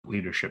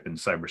leadership in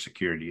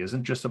cybersecurity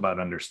isn't just about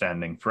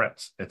understanding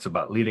threats. It's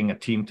about leading a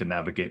team to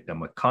navigate them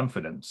with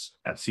confidence.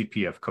 At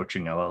CPF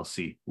Coaching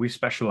LLC, we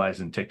specialize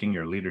in taking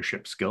your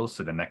leadership skills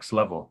to the next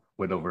level.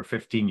 With over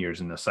 15 years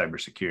in the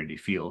cybersecurity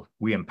field,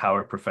 we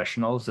empower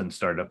professionals and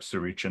startups to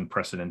reach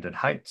unprecedented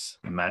heights.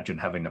 Imagine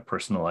having a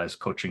personalized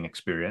coaching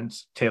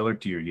experience tailored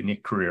to your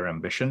unique career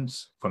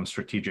ambitions. From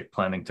strategic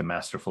planning to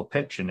masterful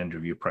pitch and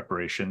interview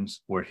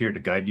preparations, we're here to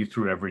guide you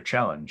through every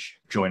challenge.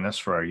 Join us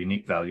for our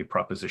unique value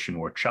proposition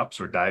workshops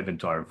or dive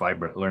into our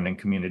vibrant learning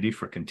community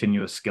for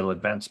continuous skill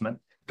advancement.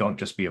 Don't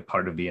just be a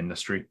part of the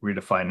industry,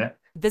 redefine it.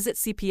 Visit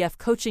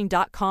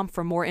cpfcoaching.com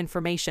for more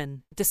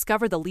information.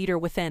 Discover the leader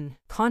within.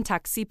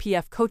 Contact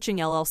CPF Coaching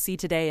LLC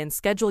today and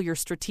schedule your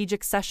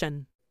strategic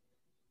session.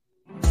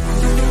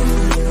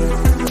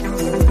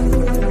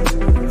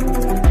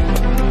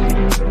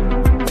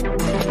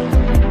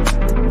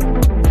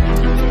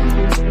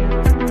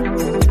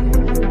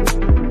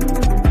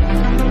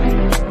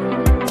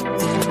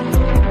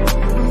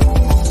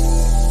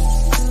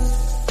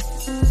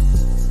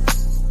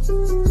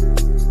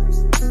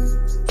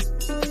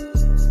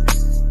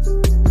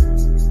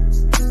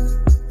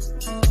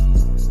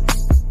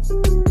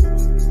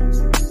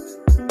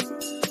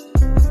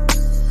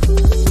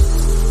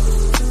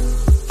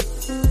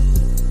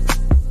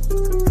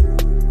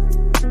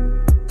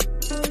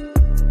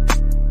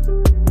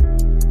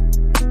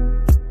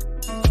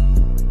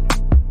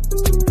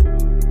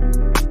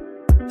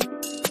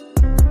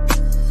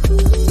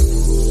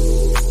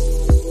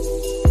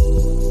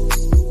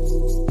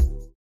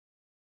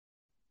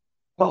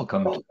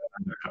 Welcome to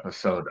another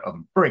episode of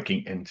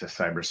Breaking into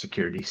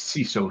Cybersecurity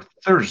CISO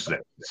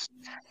Thursdays.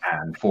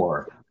 And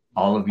for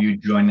all of you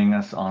joining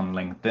us on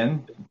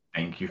LinkedIn,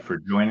 thank you for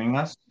joining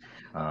us.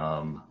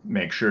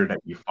 Make sure that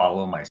you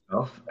follow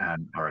myself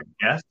and our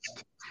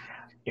guest.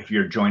 If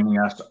you're joining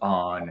us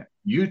on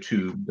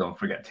YouTube, don't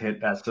forget to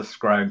hit that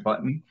subscribe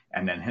button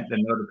and then hit the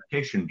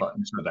notification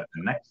button so that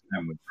the next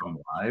time we come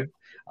live,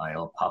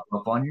 it'll pop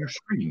up on your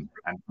screen.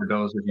 And for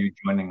those of you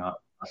joining us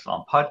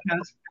on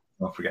podcast,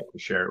 don't forget to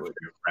share it with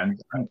your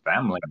friends and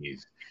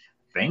families.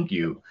 Thank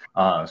you.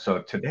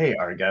 So today,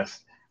 our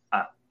guest,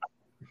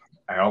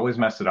 I always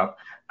mess it up.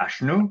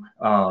 Anshu,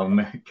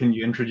 can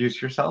you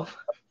introduce yourself?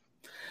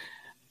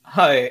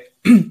 Hi,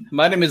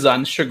 my name is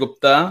Anshu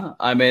Gupta.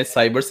 I'm a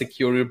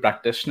cybersecurity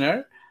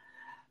practitioner.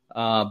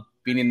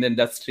 Been in the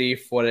industry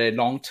for a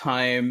long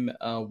time,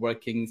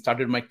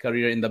 started my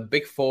career in the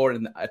Big Four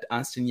at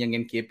Ernst & Young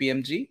and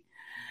KPMG.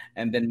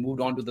 And then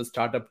moved on to the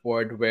startup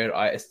world where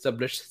I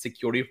established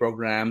security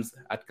programs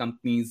at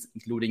companies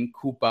including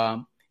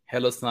Coupa,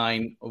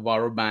 HelloSign,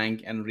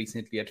 Bank, and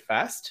recently at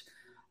Fast.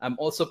 I'm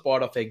also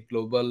part of a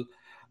global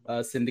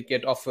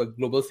syndicate of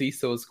global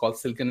CISOs called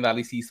Silicon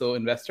Valley CISO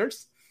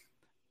Investors.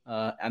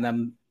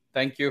 And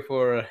thank you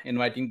for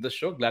inviting the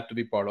show. Glad to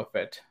be part of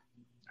it.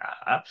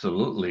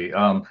 Absolutely.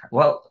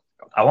 Well,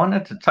 I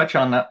wanted to touch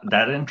on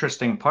that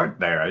interesting part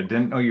there. I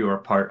didn't know you were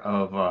part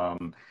of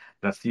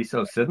the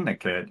CISO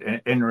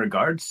syndicate. In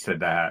regards to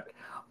that,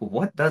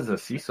 what does a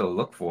CISO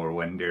look for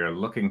when they're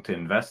looking to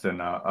invest in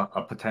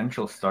a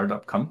potential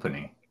startup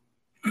company?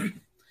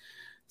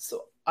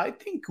 So I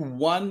think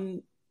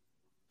one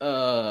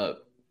idea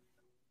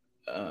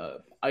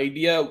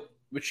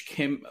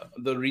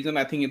the reason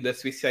I think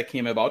this VCI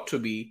came about to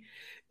be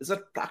is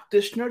that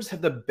practitioners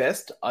have the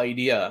best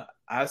idea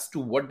as to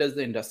what does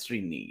the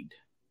industry need.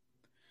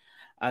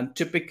 And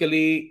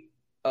typically,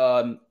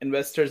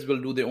 investors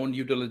will do their own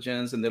due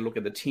diligence and they look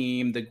at the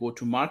team, they go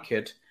to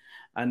market.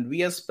 And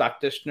we as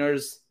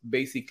practitioners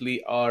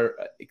basically are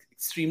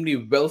extremely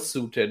well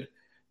suited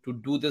to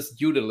do this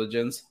due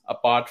diligence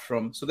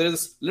so there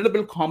is a little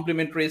bit of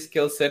complementary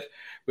skill set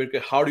where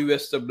how do you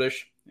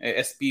establish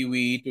a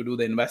SPV to do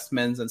the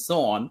investments and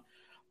so on.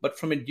 But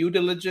from a due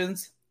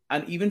diligence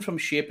and even from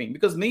shaping,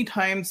 because many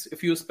times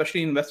if you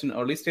especially invest in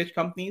early stage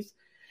companies,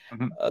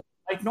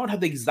 might not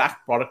have the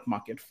exact product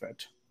market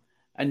fit.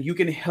 And you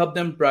can help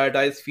them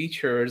prioritize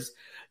features.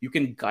 You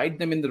can guide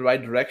them in the right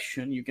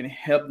direction. You can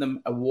help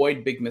them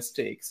avoid big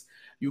mistakes.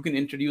 You can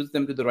introduce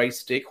them to the right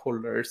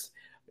stakeholders,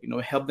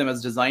 help them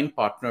as design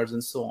partners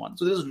and so on.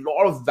 So there's a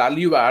lot of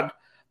value add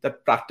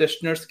that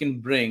practitioners can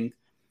bring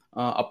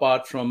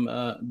apart from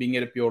being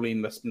a purely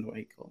investment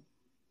vehicle.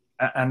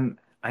 And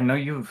I know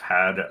you've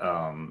had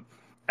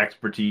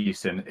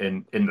expertise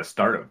in the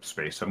startup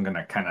space. So I'm going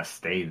to kind of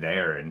stay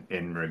there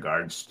in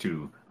regards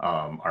to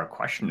our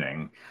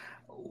questioning.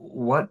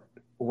 What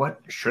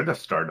should a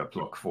startup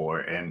look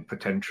for in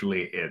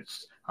potentially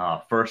its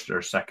first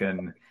or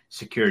second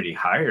security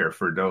hire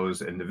for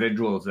those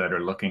individuals that are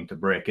looking to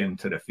break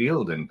into the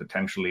field and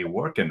potentially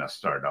work in a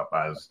startup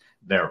as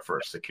their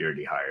first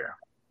security hire?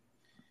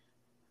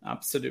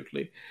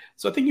 Absolutely.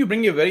 So I think you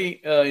bring a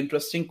very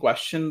interesting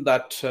question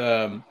that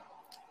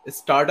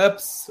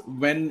startups,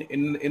 when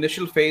in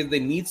initial phase, they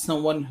need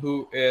someone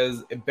who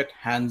is a bit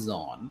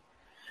hands-on.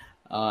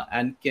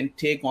 And can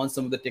take on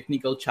some of the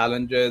technical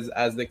challenges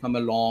as they come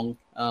along.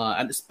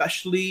 And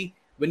especially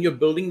when you're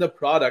building the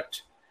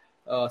product,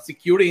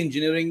 security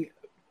engineering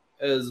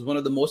is one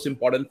of the most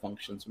important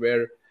functions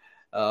where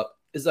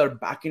Is our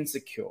backend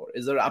secure?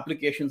 Is our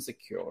application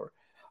secure?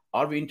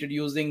 Are we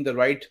introducing the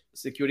right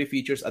security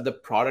features at the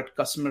product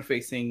customer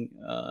facing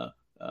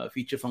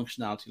feature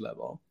functionality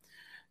level?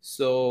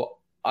 So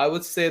I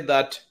would say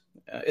that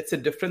it's a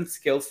different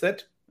skill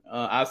set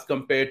as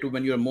compared to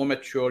when you're more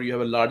mature, you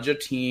have a larger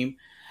team,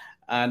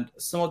 and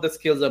some of the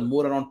skills are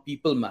more around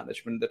people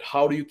management. That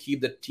how do you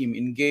keep the team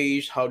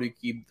engaged? How do you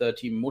keep the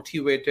team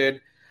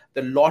motivated?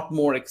 There are a lot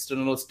more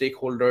external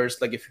stakeholders.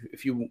 Like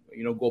if you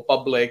go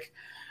public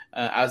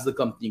as the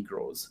company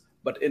grows.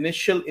 But in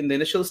the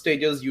initial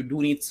stages, you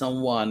do need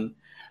someone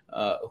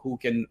who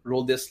can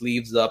roll their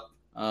sleeves up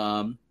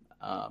and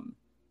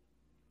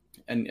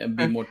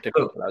be more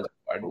technical as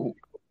required.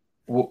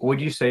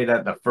 Would you say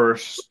that the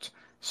first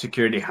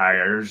security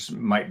hires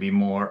might be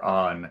more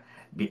on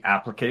the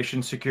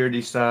application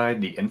security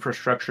side, the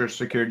infrastructure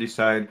security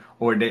side,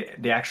 or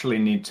they actually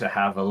need to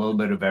have a little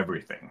bit of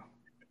everything?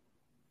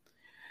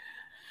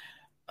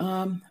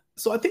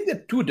 So I think there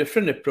are two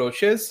different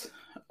approaches.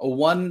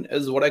 One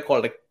is what I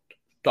call a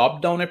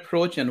top-down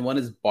approach, and one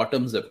is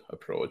bottoms-up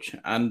approach.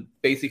 And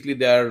basically,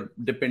 they're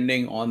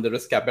depending on the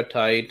risk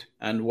appetite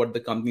and what the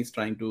company is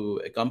trying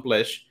to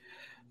accomplish.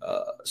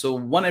 So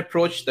one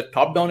approach, the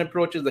top-down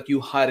approach, is that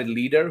you hire a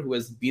leader who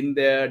has been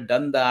there,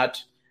 done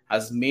that,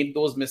 has made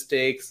those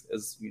mistakes,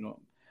 is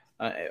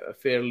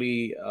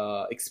fairly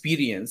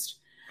experienced,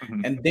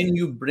 and then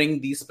you bring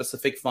these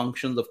specific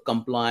functions of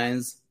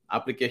compliance,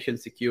 application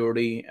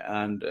security,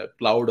 and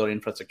cloud or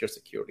infrastructure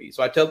security.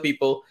 So I tell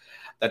people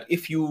that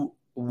if you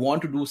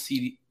want to do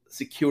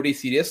security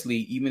seriously,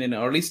 even in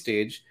an early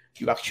stage,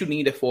 you actually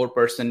need a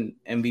 4-person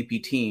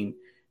MVP team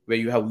where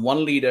you have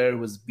one leader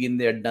who's been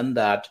there, done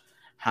that,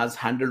 has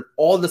handled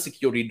all the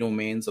security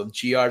domains of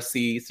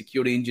GRC,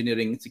 security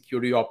engineering,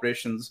 security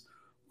operations,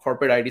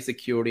 corporate IT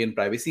security, and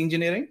privacy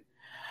engineering.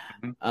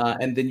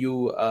 And then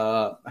you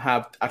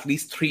have at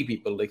least 3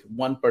 people, like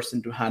one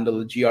person to handle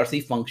the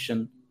GRC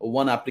function,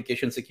 one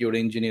application security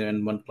engineer,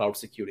 and one cloud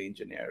security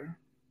engineer.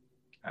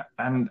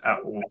 And at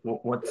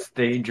what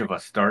stage of a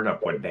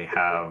startup would they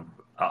have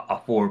a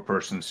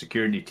 4-person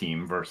security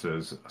team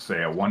versus,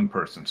 say, a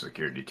 1-person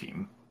security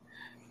team?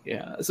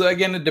 Yeah. So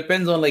again, it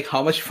depends on like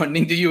how much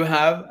funding do you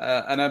have,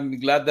 and I'm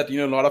glad that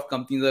a lot of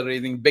companies are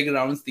raising big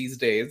rounds these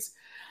days.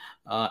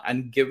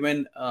 And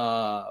given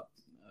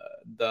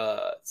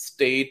the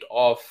state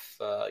of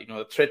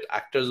threat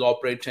actors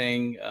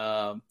operating,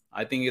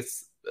 I think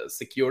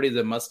security is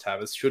a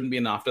must-have. It shouldn't be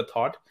an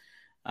afterthought,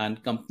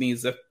 and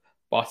companies, if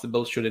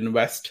possible, should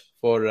invest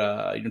for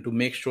to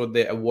make sure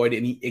they avoid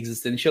any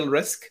existential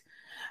risk,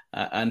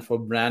 and for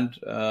brand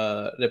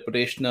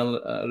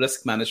reputational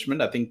risk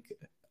management. I think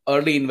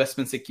early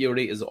investment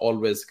security is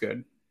always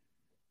good.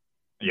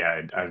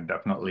 Yeah, I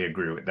definitely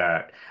agree with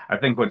that. I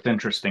think what's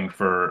interesting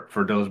for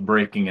those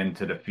breaking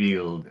into the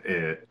field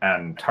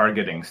and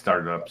targeting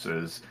startups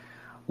is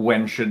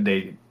when should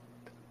they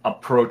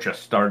approach a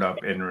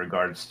startup in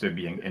regards to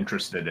being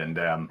interested in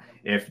them.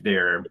 If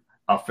they're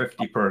a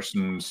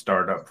 50-person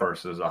startup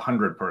versus a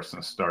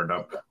 100-person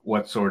startup,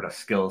 what sort of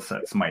skill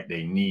sets might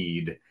they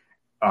need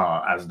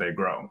as they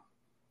grow?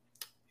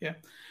 Yeah.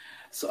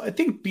 So I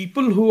think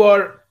people who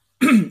are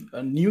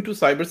new to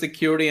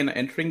cybersecurity and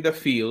entering the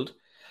field,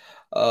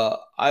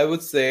 I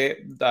would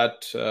say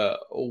that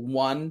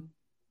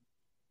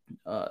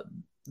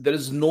there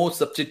is no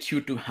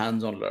substitute to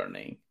hands-on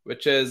learning,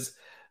 which is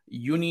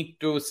you need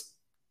to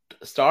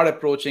start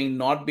approaching,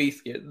 not be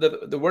scared.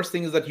 The worst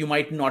thing is that you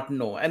might not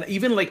know. And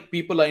even like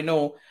people I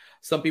know,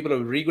 some people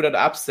are really good at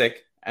AppSec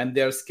and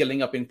they're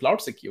skilling up in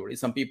cloud security.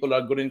 Some people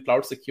are good in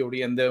cloud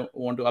security and they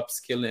want to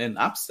upskill in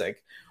AppSec,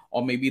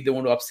 or maybe they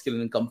want to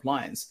upskill in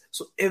compliance.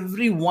 So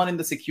everyone in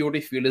the security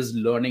field is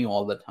learning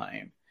all the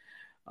time.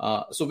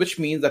 So which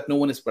means that no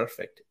one is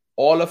perfect.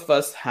 All of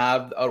us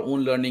have our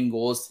own learning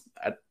goals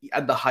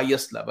at the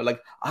highest level.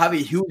 Like I have a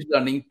huge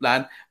learning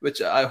plan,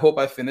 which I hope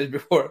I finish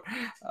before,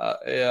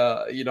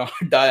 die,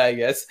 I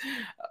guess.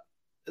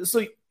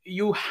 So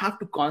you have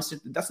to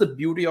constantly, that's the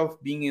beauty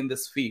of being in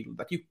this field,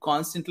 that you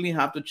constantly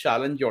have to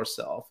challenge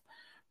yourself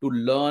to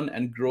learn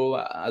and grow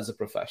as a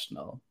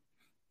professional.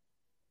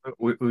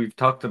 We've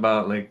talked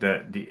about like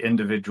the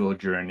individual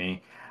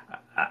journey.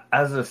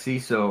 As a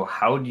CISO,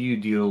 how do you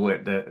deal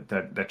with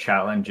the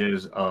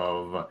challenges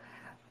of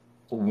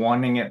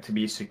wanting it to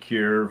be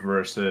secure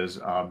versus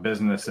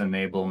business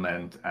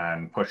enablement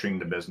and pushing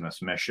the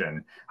business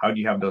mission? How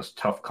do you have those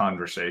tough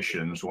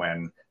conversations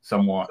when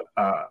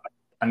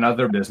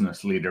another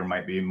business leader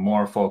might be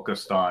more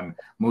focused on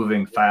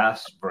moving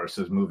fast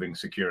versus moving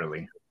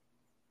securely?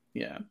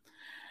 Yeah.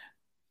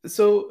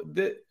 So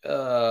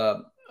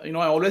I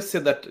always say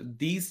that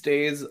these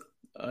days,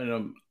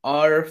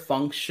 our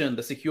function,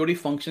 the security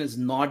function, is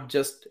not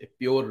just a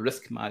pure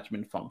risk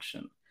management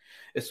function.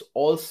 It's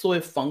also a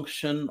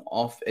function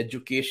of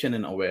education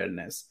and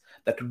awareness,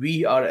 that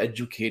we are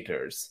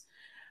educators.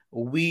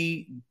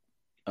 We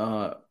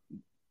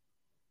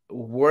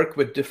work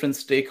with different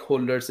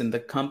stakeholders in the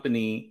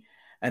company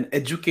and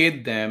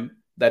educate them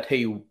that,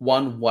 hey,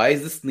 one, why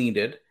is this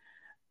needed?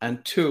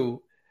 And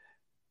two,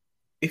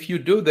 if you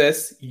do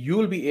this,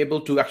 you'll be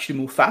able to actually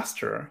move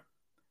faster.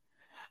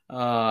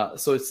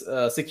 So it's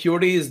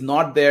security is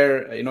not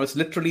there. It's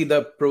literally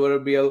the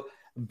proverbial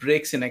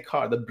brakes in a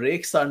car. The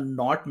brakes are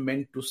not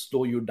meant to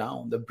slow you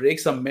down. The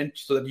brakes are meant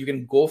so that you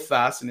can go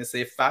fast in a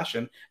safe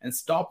fashion and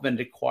stop when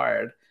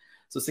required.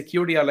 So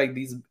security are like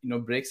these,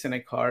 brakes in a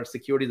car.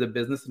 Security is a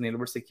business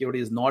enabler. Security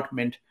is not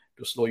meant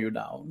to slow you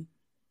down.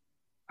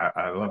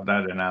 I love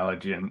that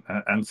analogy,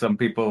 and some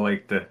people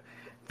like to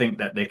think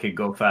that they could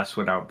go fast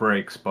without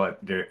brakes, but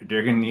they're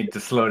gonna need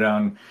to slow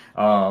down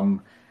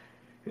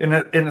in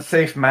a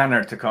safe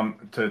manner to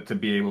come to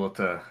be able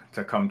to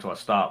come to a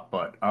stop.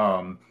 But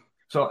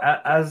so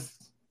as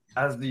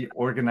the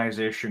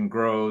organization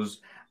grows,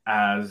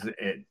 as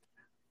it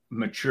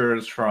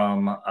matures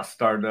from a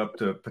startup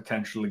to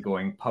potentially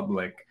going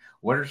public,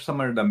 what are some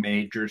of the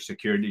major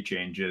security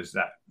changes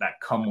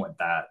that come with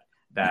that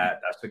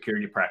a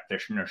security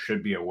practitioner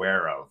should be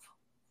aware of?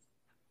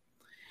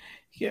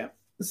 Yeah.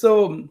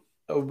 So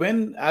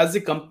when as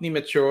the company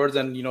matures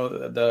and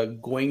the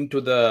going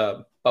to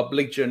the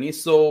public journey,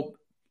 so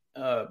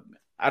uh,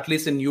 at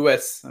least in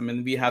US, I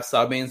mean, we have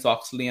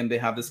Sarbanes-Oxley, and they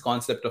have this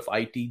concept of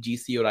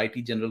ITGC or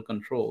IT general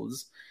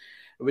controls,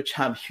 which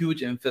have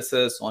huge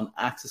emphasis on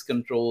access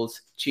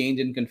controls, change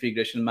in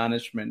configuration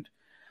management.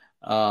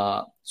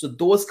 So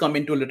those come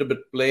into a little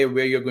bit play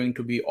where you're going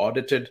to be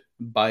audited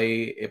by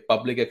a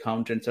public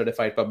accountant,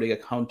 certified public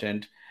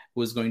accountant,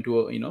 who is going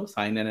to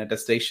sign an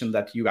attestation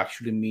that you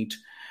actually meet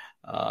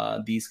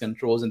these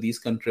controls, and these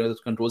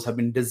controls have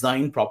been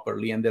designed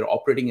properly and they're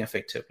operating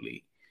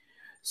effectively.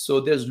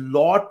 So there's a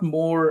lot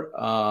more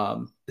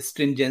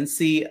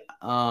stringency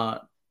to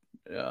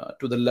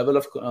the level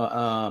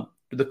of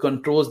to the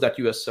controls that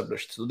you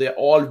established. So they're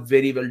all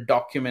very well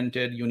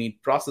documented. You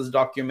need process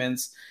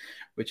documents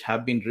which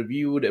have been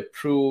reviewed,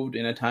 approved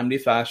in a timely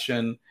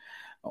fashion.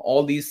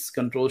 All these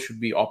controls should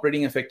be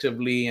operating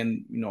effectively.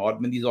 And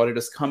when these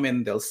auditors come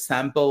in, they'll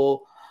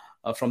sample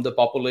from the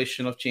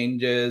population of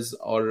changes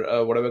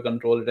or whatever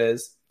control it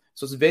is.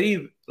 So it's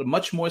very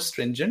much more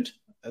stringent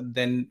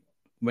than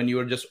when you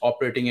are just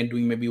operating and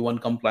doing maybe one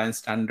compliance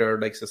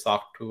standard like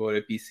SOC 2 or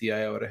a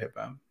PCI or a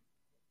HIPAA.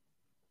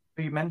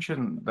 You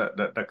mentioned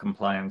the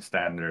compliance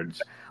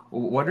standards.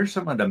 What are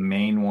some of the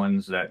main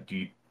ones that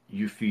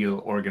you feel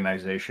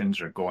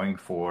organizations are going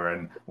for,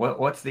 and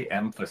what's the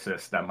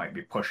emphasis that might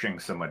be pushing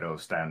some of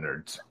those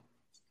standards?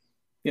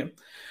 Yeah.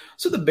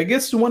 So the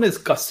biggest one is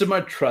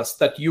customer trust,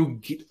 that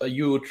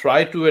you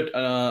try to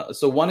it.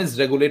 So one is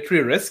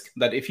regulatory risk,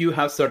 that if you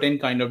have certain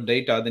kind of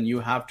data, then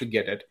you have to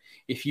get it.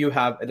 If you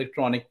have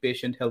electronic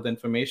patient health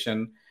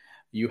information,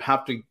 you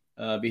have to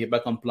be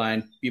HIPAA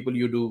compliant. People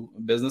you do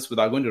business with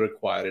are going to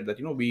require it, that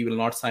we will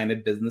not sign a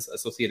business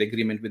associate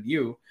agreement with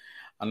you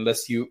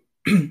unless you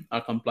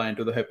are compliant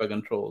to the HIPAA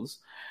controls.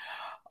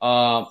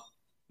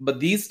 But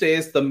these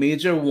days, the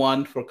major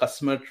one for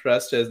customer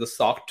trust is the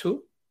SOC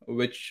 2,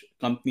 which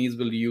companies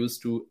will use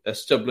to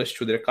establish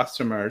to their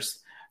customers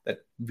that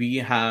we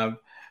have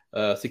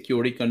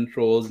security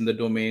controls in the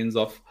domains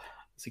of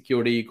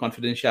security,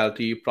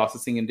 confidentiality,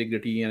 processing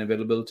integrity, and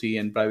availability,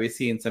 and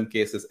privacy in some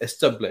cases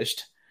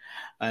established.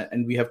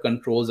 And we have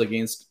controls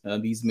against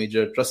these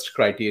major trust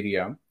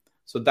criteria.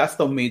 So that's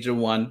the major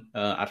one,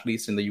 at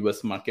least in the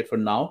US market for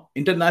now.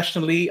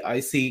 Internationally,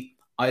 I see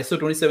ISO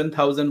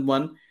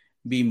 27001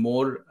 be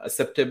more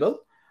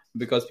acceptable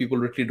because people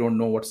really don't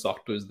know what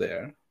SOC 2 is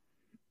there.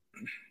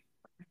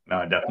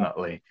 No,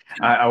 definitely.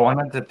 I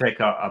wanted to take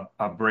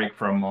a break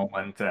for a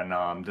moment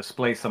and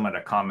display some of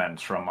the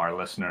comments from our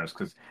listeners,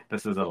 because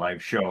this is a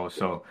live show.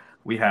 So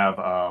we have,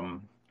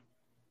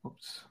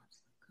 oops.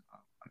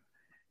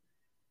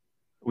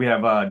 We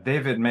have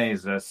David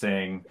Mays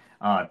saying,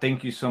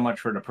 thank you so much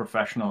for the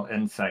professional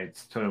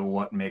insights to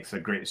what makes a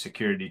great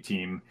security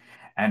team.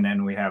 And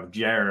then we have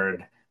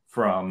Jared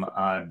from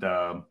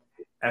the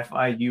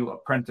FIU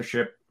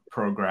apprenticeship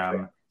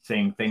program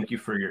saying, thank you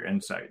for your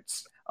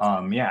insights.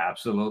 Yeah,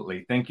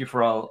 absolutely. Thank you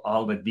for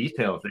all the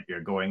details that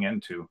you're going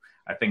into.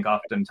 I think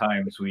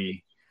oftentimes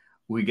we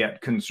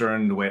get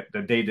concerned with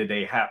the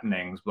day-to-day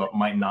happenings, but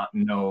might not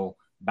know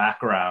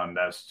background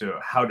as to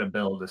how to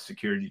build a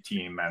security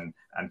team and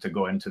to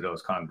go into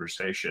those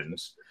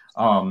conversations.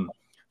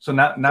 So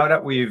now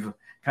that we've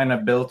kind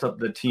of built up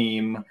the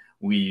team,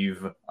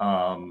 we've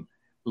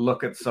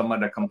looked at some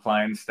of the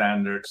compliance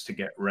standards to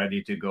get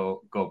ready to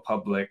go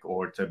public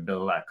or to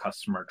build that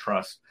customer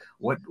trust.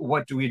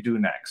 What do we do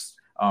next?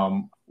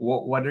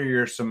 What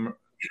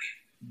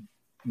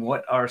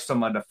are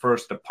some of the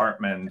first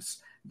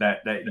departments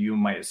that you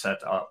might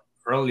set up?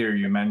 Earlier,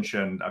 you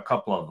mentioned a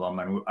couple of them,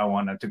 and I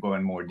wanted to go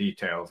in more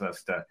details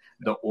as to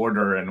the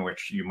order in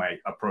which you might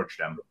approach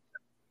them.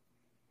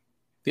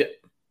 Yeah.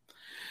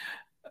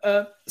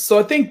 So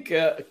I think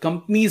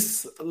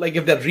companies, like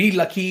if they're really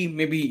lucky,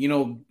 maybe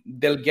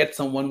they'll get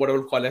someone what I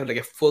would call like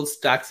a full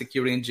stack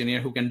security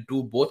engineer who can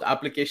do both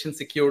application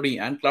security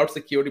and cloud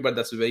security, but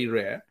that's very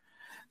rare.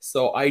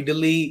 So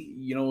ideally,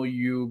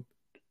 you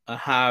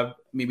have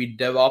maybe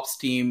DevOps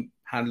team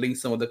handling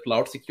some of the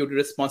cloud security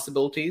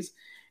responsibilities,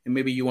 and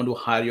maybe you want to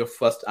hire your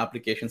first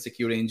application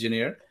security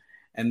engineer,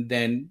 and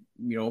then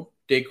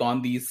take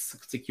on these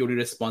security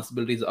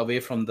responsibilities away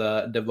from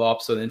the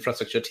DevOps or the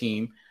infrastructure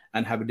team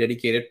and have a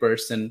dedicated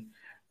person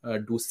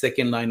do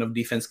second line of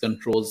defense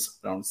controls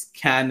around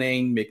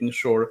scanning, making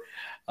sure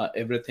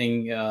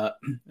everything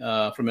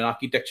from an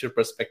architecture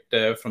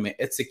perspective, from an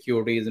edge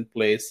security is in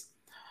place.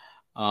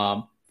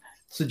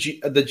 So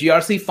the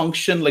GRC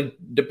function, like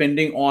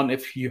depending on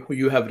if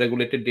you have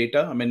regulated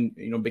data,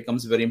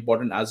 becomes very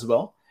important as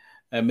well.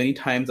 Many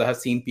times I have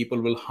seen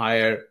people will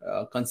hire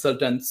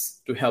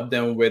consultants to help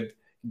them with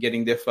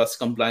getting their first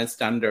compliance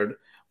standard.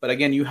 But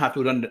again, you have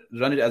to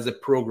run it as a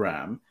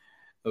program,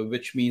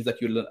 which means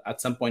that you'll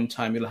at some point in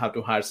time, you'll have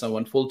to hire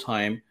someone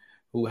full-time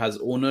who has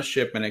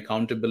ownership and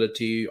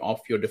accountability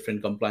of your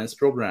different compliance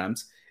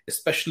programs,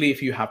 especially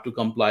if you have to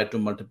comply to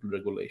multiple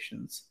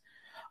regulations.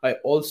 I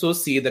also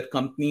see that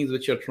companies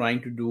which are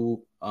trying to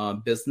do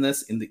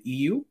business in the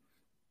EU,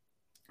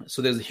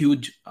 so there's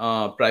huge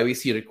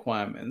privacy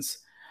requirements.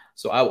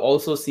 So I'm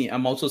also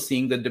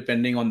seeing that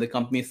depending on the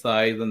company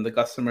size and the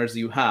customers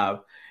you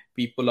have,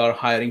 people are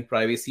hiring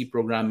privacy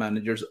program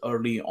managers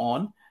early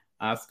on,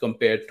 as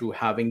compared to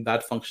having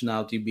that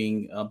functionality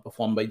being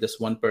performed by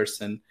just one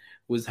person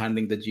who is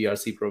handling the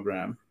GRC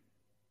program.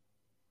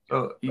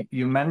 So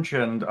you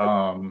mentioned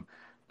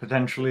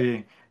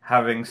potentially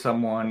having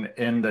someone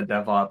in the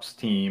DevOps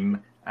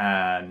team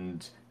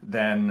and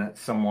then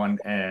someone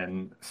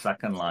in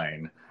second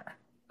line.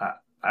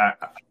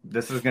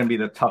 This is going to be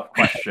the tough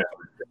question.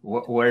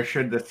 Where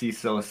should the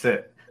CISO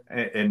sit?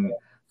 In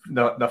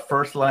the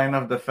first line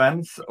of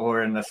defense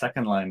or in the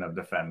second line of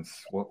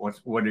defense?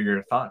 What are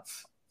your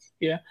thoughts?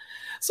 Yeah.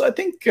 So I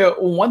think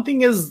one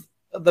thing is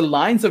the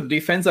lines of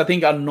defense, I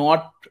think, are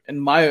not, in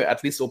my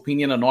at least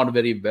opinion, are not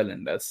very well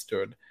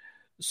understood.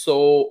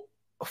 So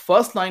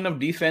first line of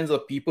defense are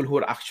people who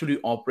are actually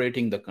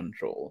operating the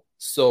control.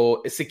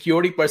 So a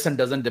security person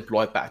doesn't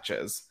deploy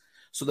patches.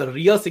 So the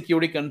real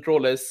security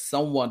control is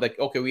someone like,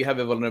 okay, we have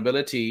a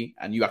vulnerability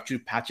and you actually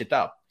patch it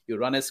up. You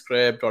run a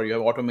script or you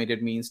have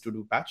automated means to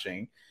do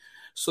patching.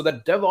 So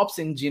the DevOps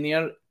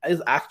engineer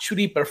is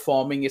actually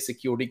performing a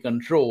security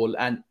control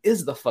and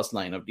is the first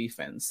line of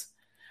defense.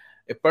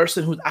 A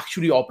person who's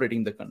actually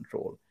operating the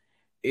control.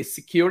 A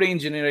security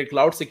engineer, a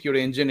cloud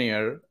security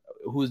engineer,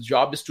 whose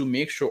job is to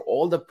make sure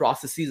all the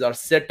processes are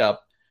set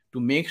up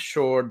to make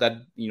sure that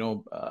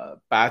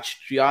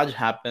patch triage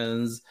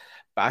happens,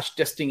 patch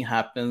testing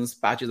happens,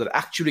 patches are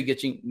actually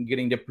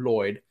getting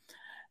deployed,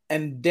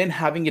 and then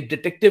having a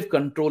detective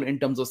control in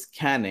terms of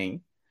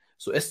scanning.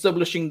 So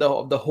establishing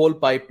the whole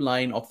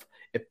pipeline of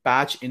a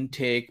patch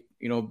intake,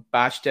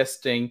 patch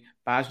testing,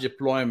 patch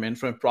deployment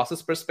from a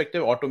process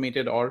perspective,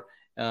 automated or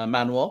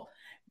manual,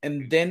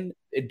 and then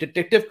a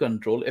detective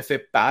control if a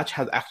patch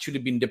has actually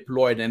been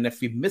deployed and if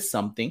we miss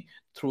something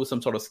through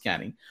some sort of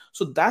scanning.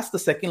 So that's the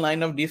second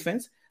line of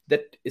defense,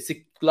 that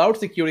a cloud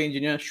security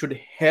engineer should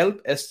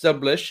help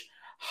establish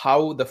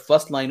how the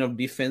first line of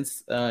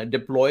defense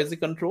deploys the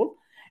control,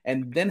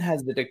 and then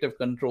has detective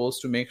controls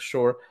to make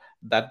sure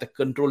that the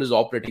control is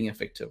operating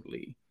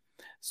effectively.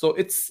 So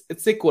it's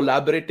a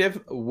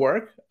collaborative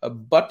work,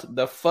 but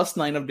the first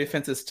line of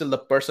defense is still the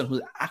person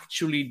who's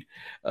actually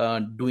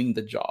doing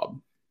the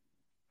job.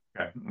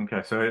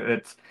 Okay. So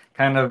it's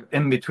kind of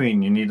in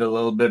between. You need a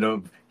little bit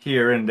of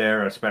here and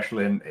there,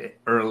 especially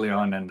early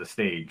on in the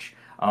stage.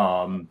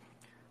 I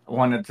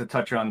wanted to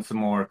touch on some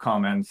more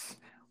comments.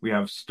 We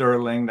have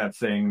Sterling that's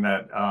saying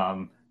that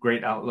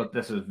great outlook.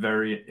 This is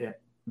very,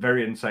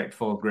 very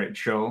insightful, great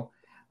show.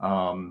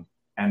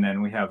 And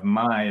then we have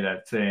Mai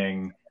that's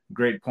saying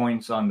great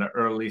points on the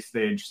early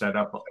stage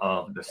setup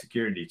of the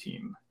security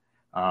team.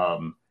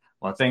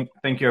 Well,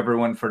 thank you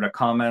everyone for the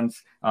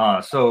comments.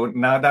 So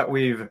now that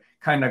we've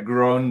kind of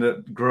grown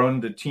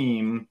the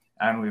team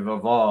and we've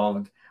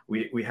evolved,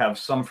 we have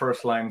some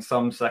first line,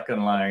 some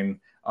second line.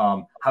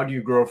 How do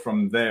you grow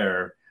from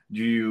there?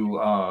 Do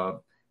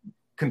you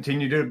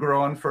continue to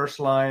grow on first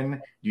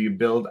line? Do you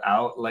build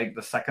out like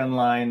the second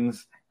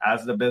lines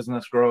as the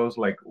business grows?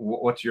 Like,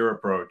 what's your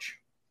approach?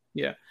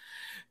 Yeah.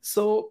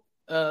 So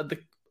the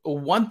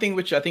one thing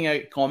which I think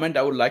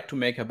I would like to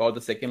make about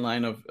the second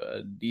line of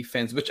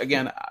defense, which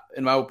again,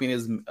 in my opinion,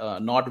 is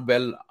not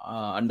well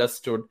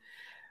understood.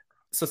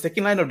 So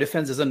second line of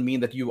defense doesn't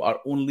mean that you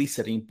are only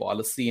setting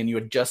policy and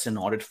you're just an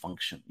audit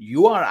function.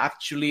 You are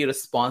actually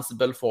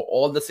responsible for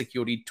all the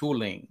security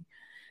tooling,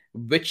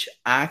 which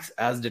acts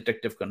as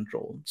detective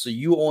control. So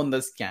you own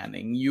the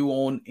scanning, you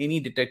own any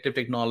detective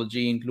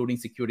technology, including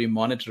security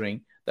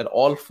monitoring, that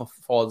all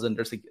falls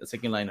under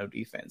second line of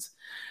defense.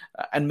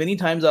 And many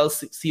times I'll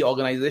see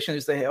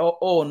organizations say,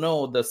 oh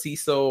no, the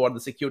CISO or the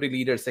security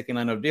leader, second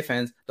line of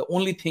defense, the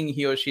only thing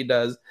he or she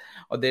does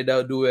or they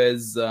do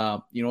is,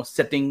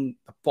 setting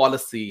a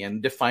policy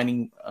and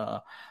defining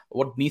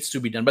what needs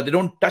to be done, but they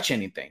don't touch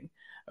anything,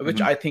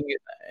 which I think,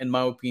 in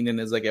my opinion,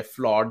 is like a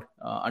flawed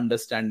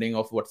understanding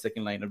of what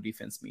second line of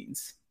defense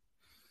means.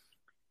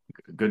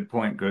 Good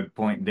point.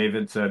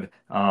 David said,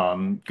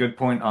 good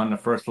point on the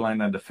first line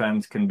of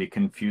defense can be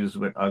confused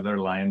with other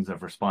lines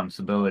of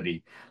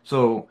responsibility.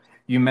 So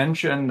you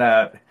mentioned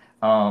that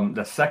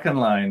the second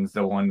line is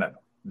the one that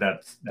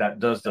that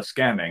does the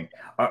scanning.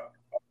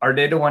 Are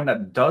they the one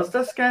that does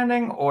the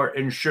scanning, or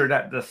ensure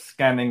that the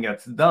scanning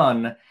gets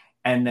done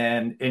and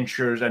then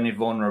ensures any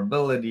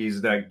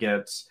vulnerabilities that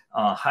gets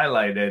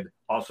highlighted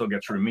also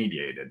gets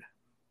remediated?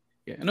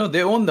 Yeah, no,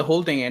 they own the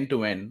whole thing end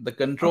to end. The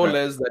control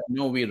Okay. is that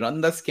we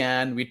run the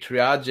scan, we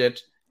triage it,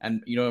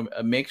 and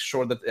make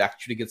sure that it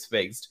actually gets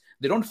fixed.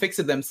 They don't fix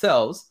it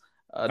themselves.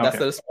 That's Okay.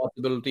 the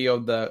responsibility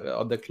of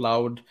the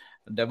cloud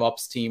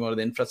DevOps team or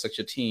the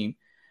infrastructure team,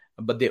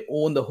 but they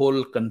own the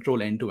whole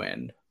control end to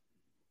end.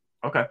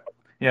 Okay.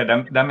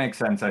 Yeah, that makes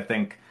sense. I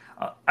think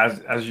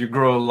as you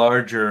grow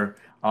larger,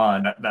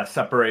 that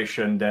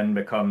separation then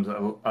becomes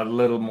a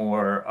little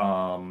more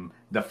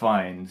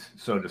defined,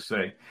 so to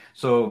say.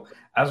 So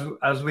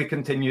as we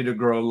continue to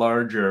grow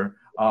larger,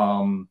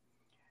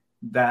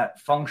 that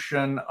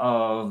function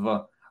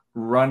of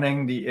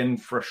running the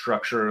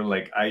infrastructure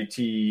like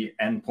IT,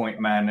 endpoint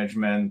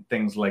management,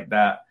 things like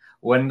that,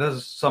 when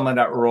does some of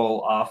that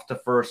roll off the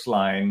first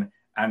line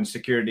and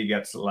security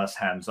gets less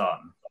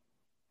hands-on?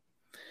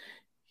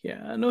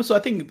 Yeah, no, so I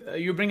think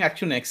you bring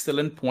actually an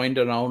excellent point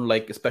around,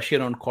 like, especially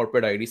around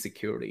corporate ID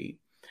security.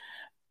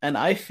 And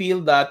I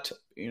feel that,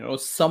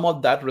 some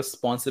of that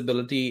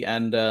responsibility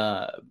and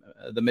the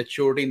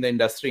maturity in the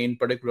industry in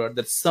particular,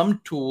 that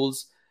some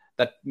tools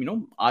that,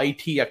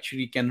 IT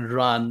actually can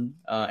run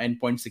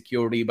endpoint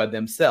security by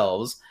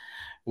themselves,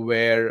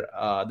 where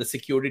the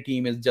security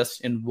team is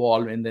just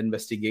involved in the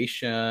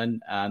investigation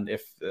and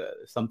if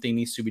something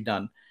needs to be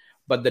done.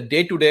 But the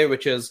day-to-day,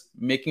 which is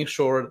making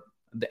sure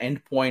the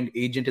endpoint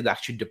agent is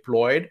actually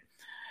deployed,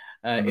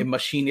 a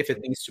machine, if it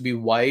needs to be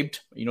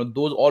wiped,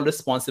 those all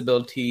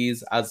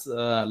responsibilities as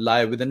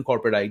lie within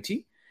corporate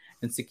IT.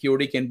 And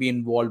security can be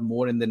involved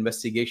more in the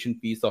investigation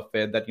piece of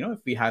it, that, if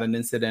we had an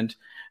incident,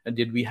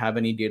 did we have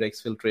any data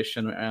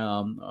exfiltration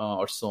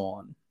or so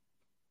on.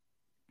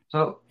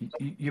 So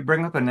you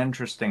bring up an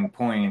interesting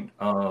point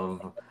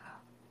of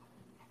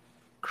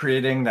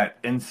creating that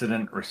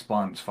incident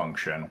response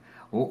function.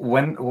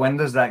 When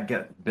does that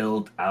get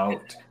built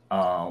out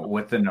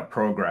within a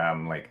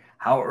program? Like,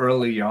 how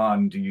early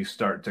on do you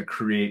start to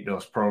create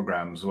those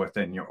programs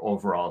within your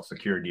overall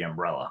security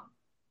umbrella?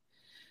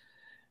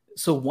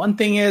 So one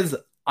thing is,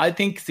 I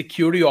think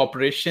security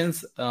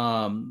operations,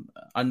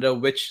 under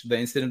which the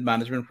incident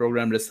management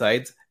program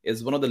resides,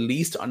 is one of the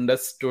least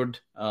understood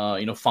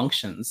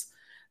functions.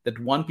 That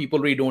one, people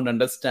really don't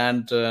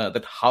understand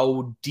that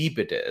how deep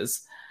it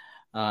is,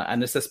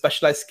 and it's a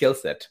specialized skill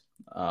set.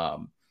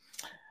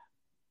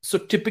 So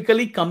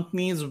typically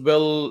companies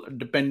will,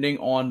 depending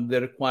on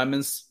their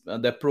requirements,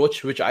 the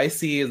approach which I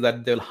see is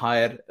that they'll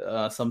hire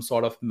some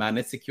sort of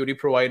managed security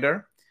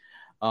provider.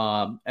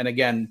 And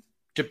again,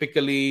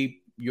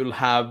 typically you'll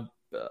have,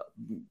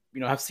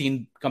 I've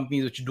seen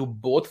companies which do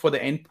both for the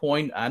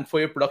endpoint and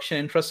for your production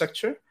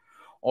infrastructure.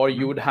 Or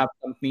you would have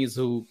companies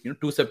who,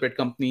 two separate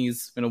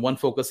companies, one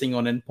focusing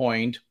on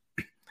endpoint,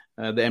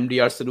 the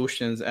MDR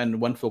solutions,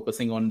 and one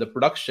focusing on the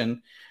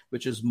production,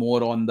 which is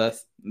more on the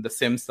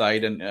SIEM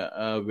side, and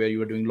where you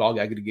are doing log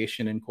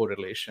aggregation and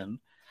correlation.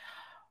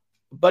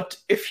 But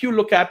if you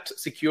look at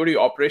security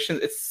operations,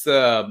 it's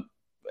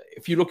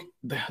if you look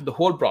the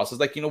whole process,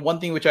 like, one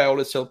thing which I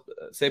always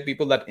say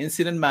people, that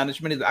incident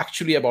management is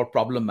actually about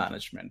problem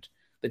management.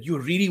 That you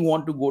really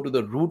want to go to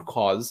the root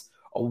cause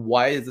of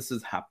why this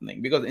is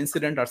happening, because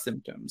incidents are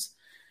symptoms.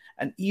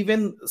 And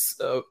even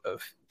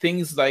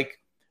things like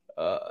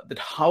that,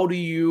 how do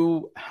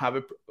you have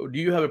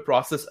a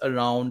process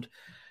around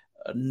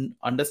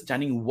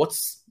understanding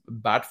what's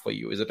bad for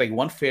you? Is it like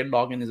one failed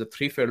login? Is it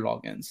 3 failed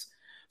logins?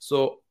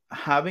 So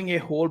having a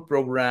whole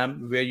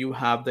program where you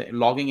have the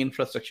logging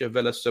infrastructure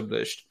well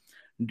established,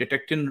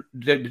 detection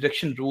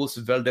rules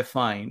well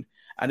defined,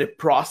 and a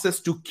process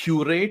to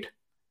curate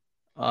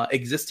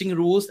existing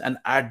rules and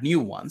add new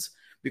ones.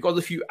 Because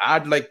if you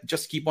add, like,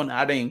 just keep on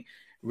adding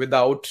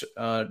without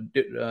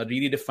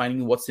really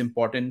defining what's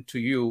important to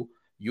you,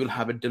 you'll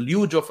have a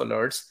deluge of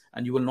alerts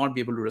and you will not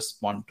be able to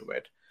respond to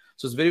it.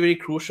 So it's very, very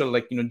crucial,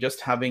 like,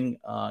 just having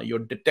your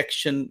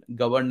detection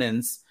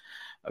governance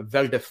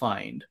well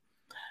defined.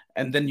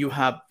 And then you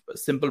have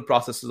simple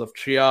processes of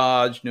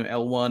triage,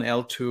 L1,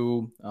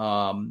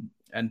 L2.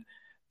 And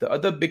the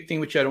other big thing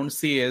which I don't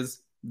see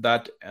is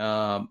that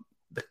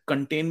the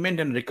containment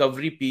and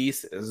recovery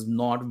piece is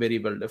not very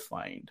well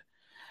defined.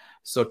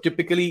 So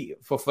typically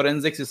for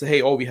forensics, you say,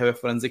 hey, we have a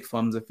forensic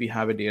firms. If we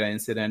have a data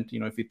incident,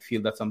 if we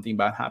feel that something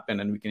bad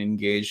happened, and we can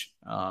engage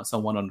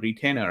someone on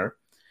retainer.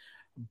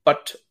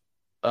 But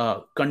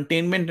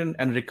containment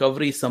and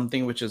recovery is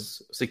something which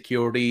is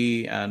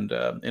security and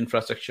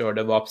infrastructure or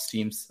DevOps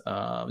teams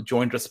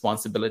joint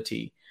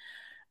responsibility.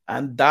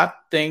 And that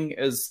thing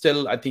is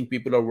still, I think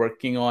people are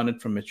working on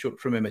it from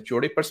a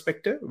maturity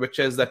perspective, which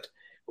is that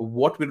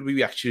what will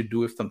we actually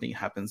do if something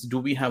happens? Do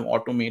we have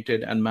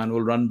automated and manual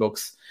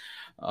runbooks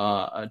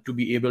to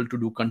be able to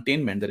do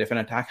containment, that if an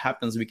attack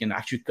happens, we can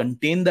actually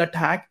contain the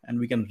attack and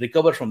we can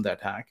recover from the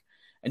attack?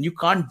 And you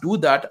can't do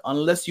that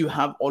unless you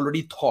have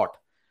already thought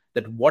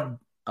that what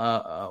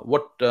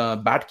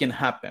bad can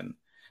happen.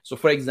 So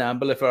for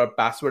example, if our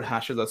password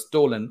hashes are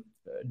stolen,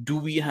 do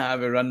we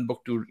have a run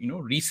book to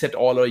reset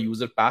all our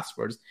user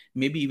passwords,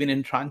 maybe even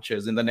in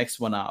tranches in the next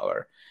 1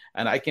 hour?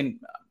 And I can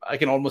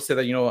almost say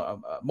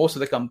that most of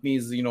the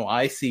companies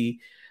I see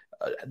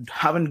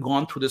haven't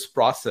gone through this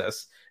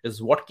process. Is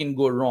what can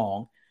go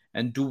wrong,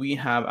 and do we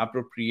have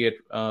appropriate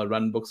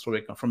run books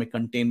from a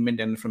containment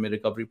and from a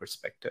recovery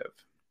perspective?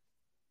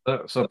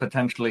 So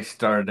potentially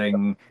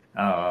starting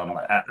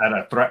at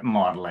a threat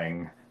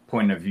modeling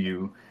point of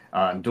view,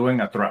 doing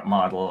a threat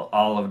model,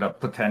 all of the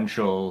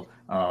potential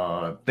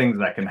things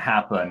that can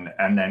happen,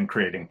 and then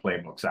creating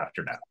playbooks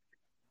after that.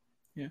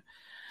 Yeah.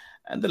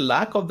 And the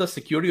lack of the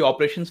security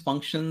operations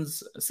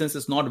functions, since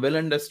it's not well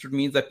understood,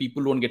 means that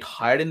people don't get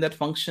hired in that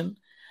function.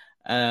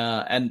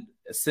 And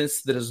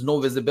since there is no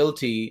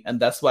visibility, and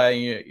that's why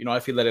I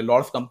feel that a lot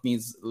of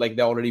companies, like,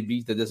 they already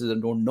breached the system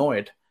and don't know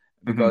it,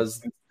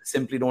 because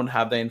simply don't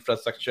have the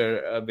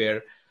infrastructure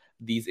where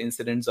these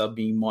incidents are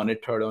being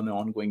monitored on an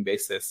ongoing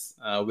basis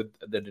with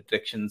the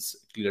detections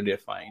clearly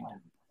defined.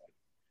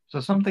 So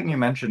something you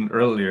mentioned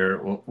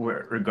earlier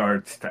with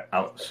regards to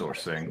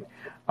outsourcing.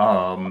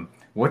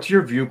 What's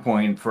your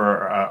viewpoint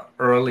for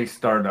early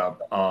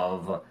startup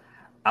of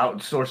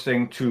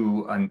outsourcing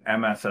to an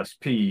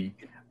MSSP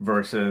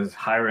versus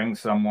hiring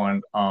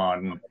someone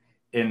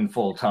in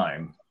full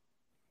time?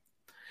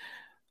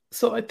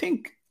 So I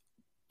think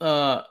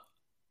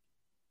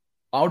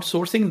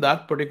outsourcing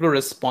that particular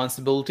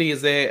responsibility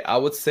is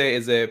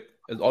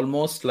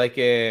almost like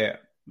a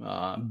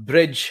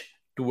bridge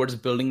towards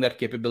building that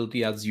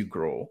capability as you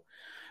grow.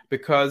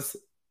 Because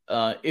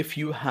if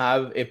you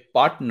have a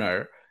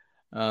partner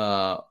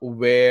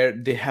where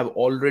they have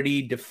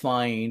already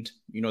defined,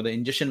 the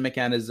ingestion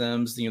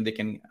mechanisms, they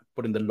can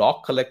put in the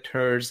log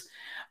collectors,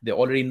 they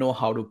already know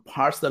how to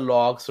parse the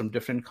logs from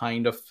different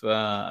kind of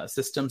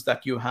systems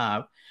that you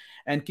have,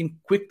 and can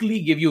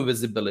quickly give you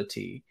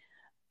visibility.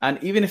 And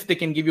even if they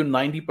can give you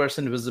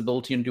 90%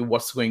 visibility into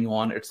what's going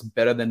on, it's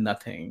better than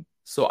nothing.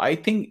 So I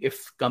think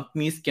if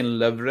companies can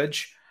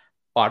leverage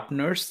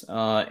partners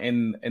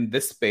in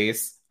this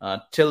space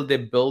till they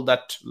build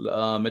that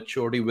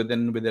maturity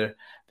within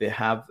they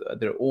have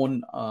their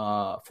own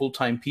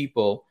full-time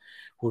people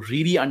who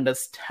really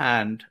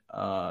understand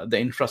the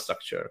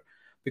infrastructure.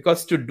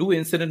 Because to do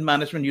incident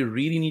management, you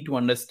really need to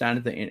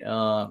understand the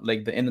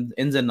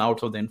ins and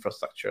outs of the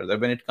infrastructure. That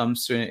when it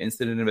comes to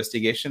incident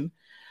investigation,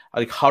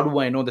 like, how do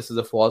I know this is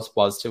a false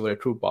positive or a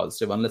true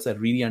positive unless I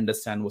really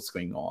understand what's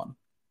going on?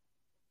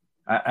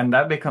 And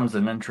that becomes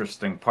an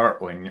interesting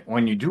part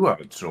when you do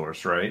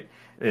outsource, right?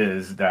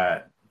 Is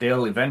that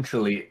they'll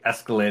eventually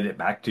escalate it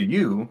back to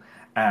you,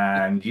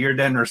 and you're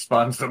then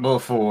responsible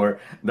for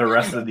the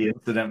rest of the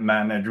incident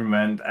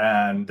management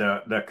and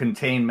the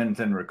containment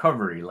and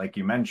recovery, like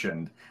you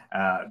mentioned.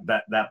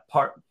 That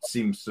part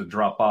seems to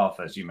drop off,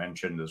 as you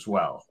mentioned as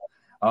well.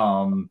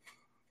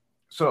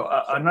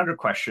 So another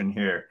question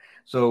here.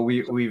 So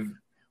we've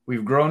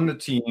grown the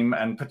team,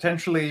 and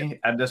potentially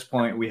at this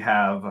point we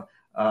have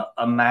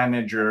a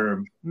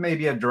manager,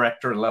 maybe a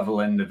director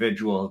level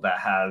individual that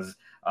has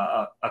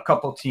a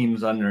couple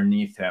teams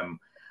underneath him.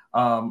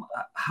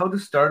 How do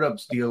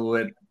startups deal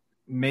with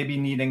maybe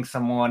needing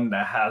someone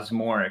that has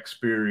more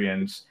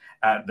experience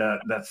at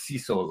that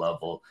CISO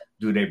level?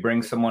 Do they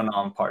bring someone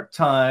on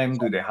part-time?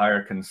 Do they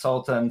hire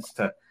consultants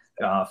to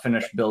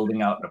finish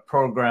building out the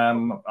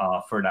program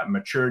for that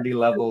maturity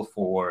level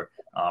for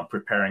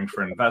preparing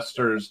for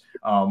investors?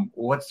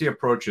 What's the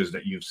approaches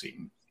that you've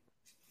seen?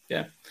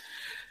 Yeah.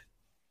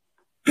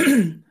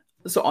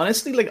 So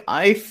honestly, like,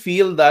 I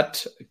feel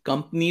that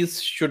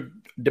companies should,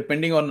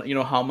 depending on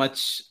how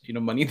much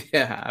money they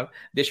have,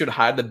 they should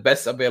hire the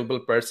best available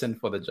person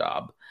for the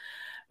job.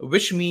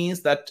 Which means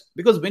that,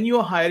 because when you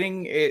are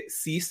hiring a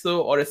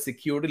CISO or a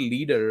security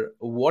leader,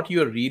 what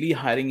you're really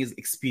hiring is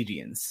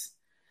experience.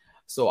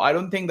 So I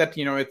don't think that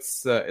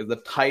it's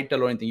the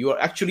title or anything. You are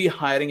actually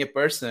hiring a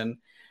person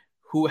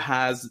who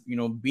has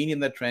been in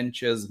the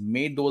trenches,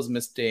 made those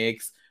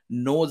mistakes,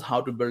 knows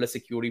how to build a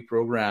security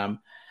program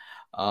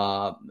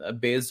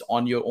based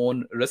on your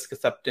own risk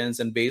acceptance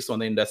and based on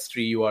the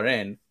industry you are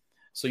in.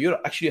 So you're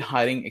actually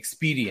hiring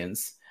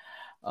experience.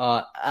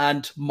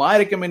 And my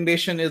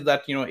recommendation is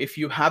that, if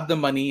you have the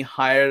money,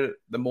 hire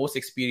the most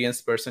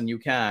experienced person you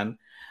can,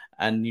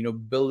 and,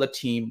 build a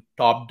team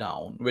top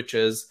down, which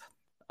is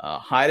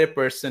hire a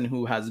person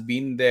who has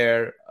been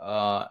there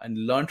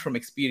and learned from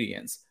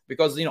experience.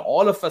 Because,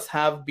 all of us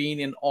have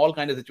been in all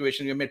kinds of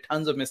situations. We have made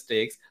tons of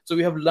mistakes. So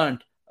we have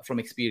learned from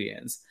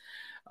experience.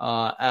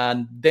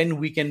 And then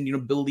we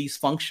can build these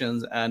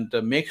functions and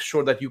make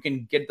sure that you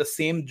can get the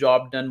same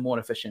job done more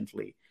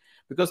efficiently.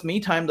 Because many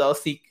times I'll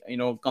see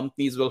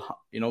companies will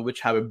which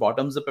have a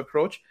bottoms up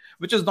approach,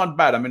 which is not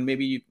bad. I mean,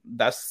 maybe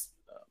that's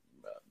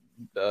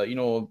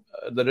the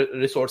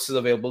resources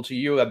available to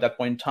you at that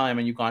point in time,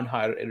 and you can't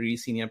hire a really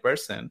senior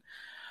person.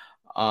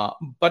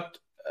 But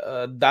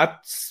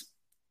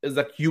is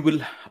that you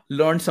will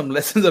learn some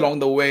lessons along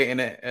the way in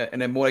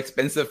a more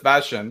expensive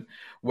fashion,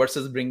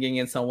 versus bringing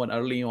in someone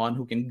early on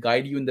who can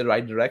guide you in the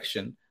right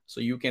direction, so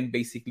you can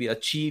basically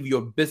achieve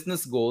your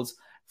business goals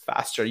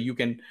faster. You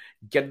can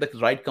get the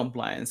right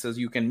compliances.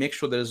 You can make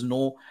sure there is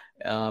no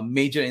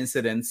major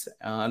incidents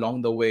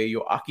along the way.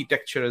 Your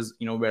architecture is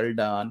well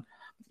done.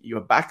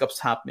 Your backups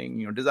happening.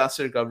 Your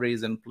disaster recovery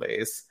is in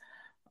place.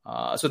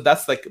 So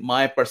that's like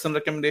my personal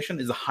recommendation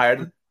is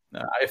hire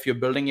if you're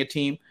building a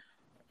team,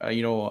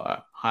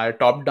 hire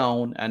top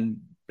down and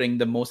bring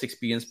the most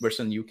experienced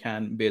person you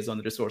can based on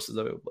the resources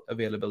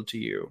available to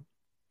you.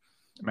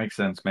 Makes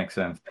sense.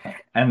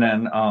 And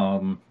then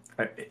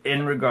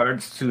in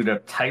regards to the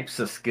types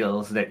of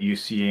skills that you're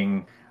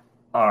seeing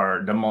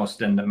are the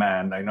most in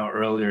demand, I know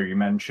earlier you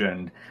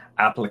mentioned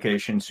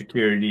application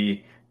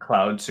security,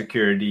 cloud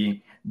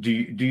security. Do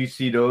you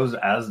see those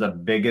as the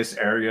biggest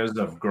areas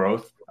of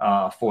growth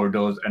for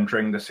those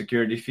entering the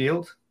security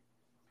field?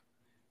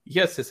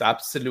 Yes,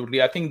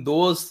 absolutely. I think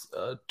those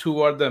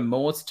two are the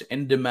most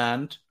in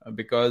demand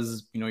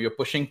because you're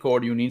pushing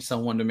code. You need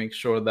someone to make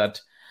sure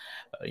that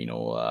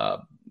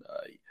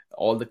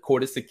all the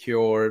code is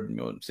secure.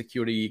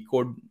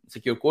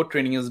 Secure code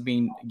training is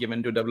being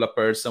given to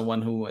developers.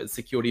 Someone who is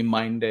security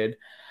minded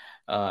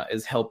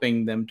is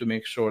helping them to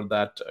make sure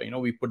that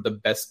we put the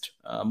best,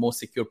 most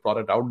secure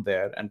product out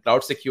there. And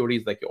cloud security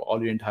is like all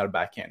your entire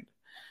backend.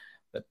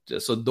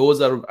 So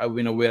those are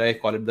where I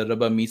call it the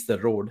rubber meets the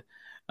road.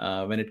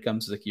 When it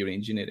comes to security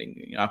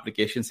engineering,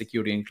 application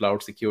security and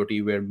cloud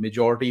security, where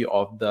majority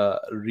of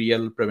the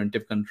real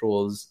preventive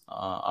controls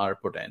are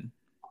put in.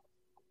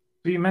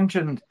 So you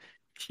mentioned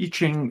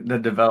teaching the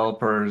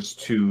developers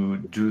to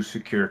do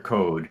secure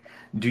code.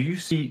 Do you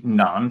see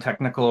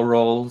non-technical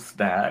roles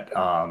that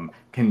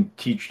can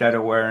teach that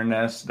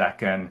awareness, that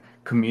can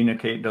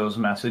communicate those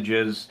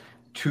messages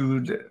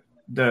to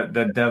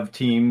the dev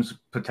teams,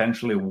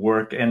 potentially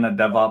work in a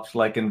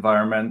DevOps-like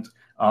environment?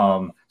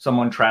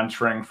 Someone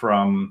transferring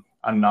from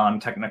a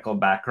non-technical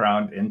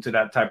background into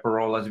that type of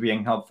role as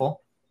being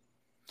helpful?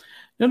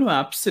 No,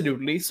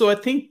 absolutely. So I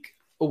think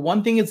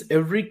one thing is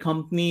every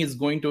company is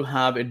going to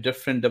have a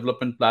different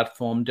development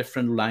platform,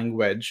 different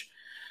language.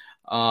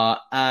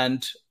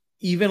 And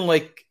even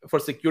like for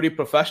security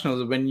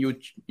professionals, when you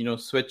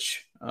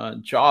switch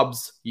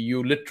jobs,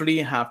 you literally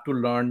have to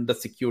learn the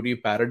security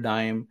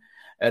paradigm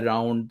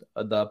around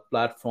the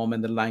platform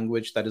and the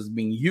language that is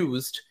being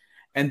used,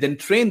 and then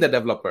train the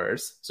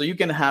developers. So you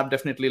can have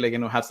definitely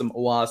have some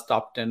OWASP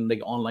top 10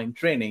 online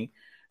training.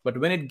 But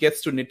when it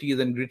gets to nitties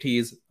and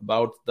gritties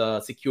about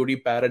the security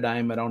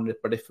paradigm around a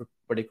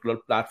particular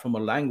platform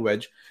or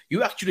language,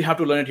 you actually have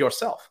to learn it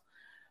yourself.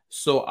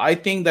 So I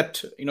think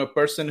that a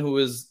person who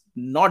is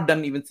not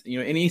done even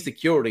any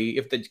security,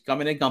 if they come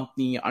in a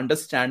company,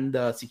 understand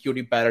the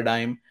security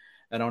paradigm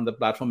around the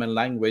platform and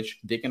language,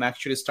 they can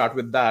actually start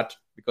with that.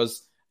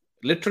 Because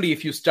literally,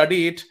 if you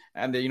study it,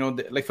 and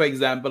like for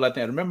example, I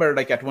remember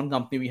at one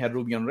company we had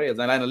Ruby on Rails,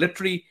 and I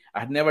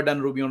had never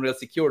done Ruby on Rails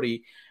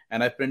security,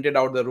 and I printed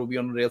out the Ruby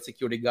on Rails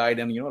security guide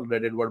and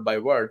read it word by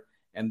word,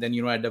 and then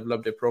I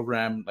developed a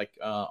program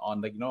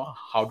on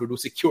how to do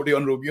security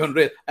on Ruby on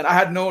Rails, and I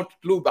had no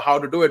clue how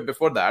to do it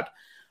before that.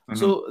 Mm-hmm.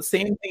 So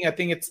same thing. I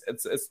think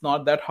it's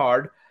not that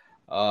hard,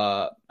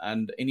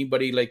 and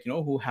anybody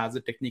who has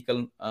a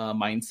technical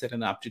mindset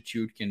and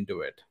aptitude can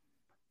do it.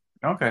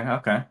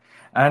 Okay.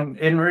 And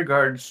in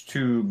regards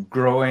to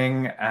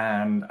growing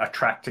and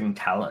attracting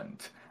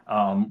talent,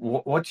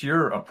 what's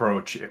your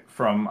approach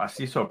from a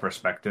CISO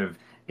perspective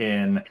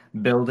in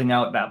building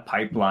out that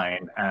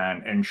pipeline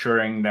and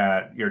ensuring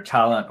that your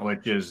talent,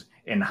 which is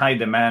in high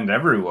demand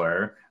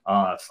everywhere,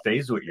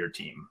 stays with your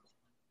team?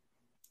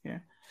 Yeah.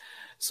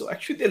 So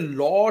actually, there are a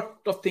lot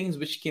of things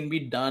which can be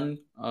done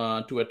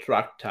to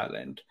attract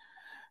talent.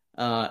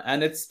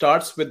 And it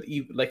starts with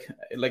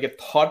like a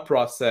thought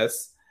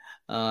process.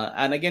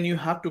 And again, you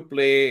have to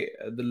play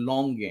the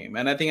long game.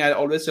 And I think I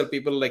always tell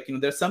people,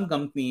 there are some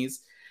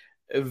companies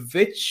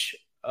which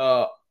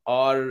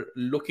are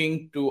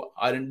looking to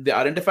they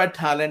identify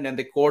talent and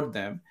they code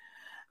them.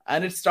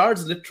 And it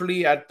starts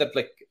literally at that,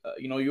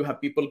 you have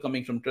people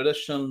coming from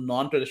traditional,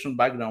 non-traditional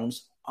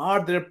backgrounds.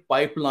 Are there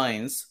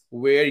pipelines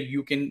where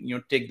you can,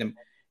 take them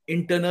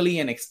internally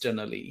and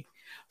externally?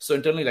 So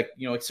internally,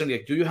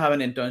 externally, do you have an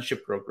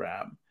internship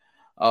program?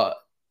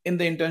 In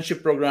the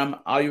internship program,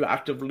 are you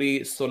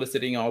actively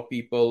soliciting out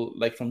people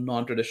from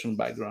non-traditional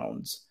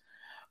backgrounds?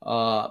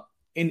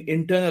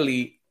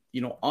 Internally,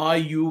 are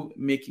you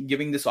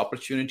giving this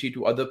opportunity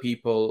to other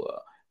people?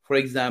 For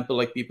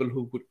example, people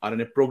who are in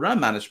a program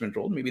management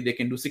role, maybe they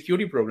can do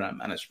security program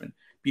management.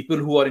 People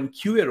who are in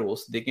QA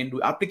roles, they can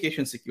do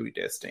application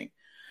security testing.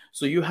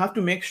 So you have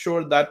to make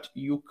sure that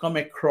you come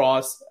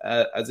across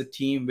as a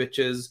team which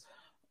is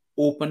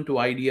open to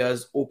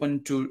ideas,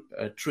 open to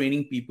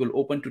training people,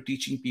 open to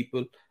teaching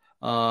people,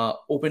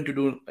 open to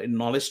do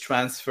knowledge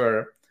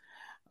transfer,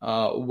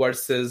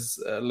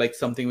 versus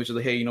something which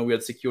is, hey, we are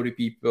security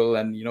people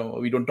and,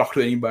 we don't talk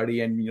to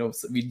anybody and,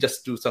 we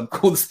just do some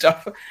cool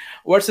stuff,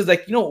 versus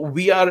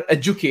we are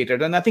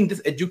educated. And I think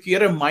this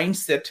educator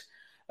mindset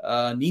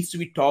needs to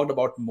be talked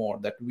about more,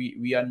 that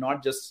we are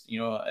not just,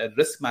 a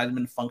risk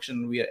management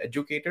function, we are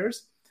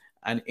educators,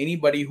 and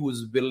anybody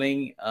who's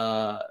willing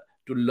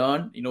to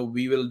learn,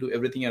 we will do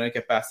everything in our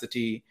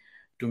capacity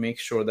to make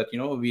sure that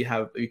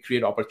we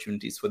create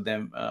opportunities for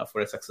them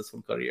for a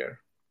successful career.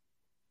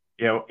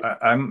 Yeah,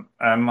 I'm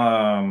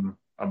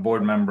a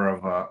board member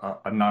of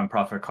a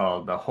nonprofit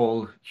called the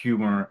whole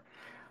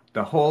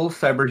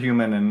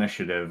Cyberhuman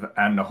Initiative,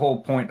 and the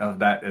whole point of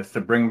that is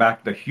to bring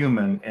back the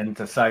human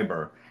into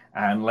cyber.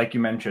 And like you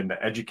mentioned,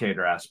 the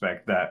educator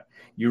aspect, that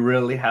you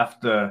really have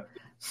to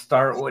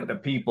start with the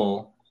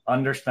people,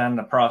 understand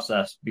the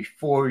process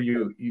before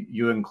you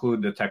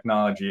include the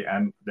technology,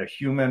 and the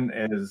human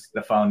is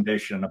the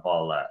foundation of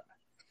all that.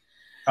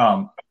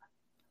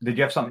 Did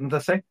you have something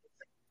to say?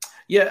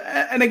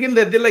 Yeah, and again,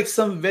 there are like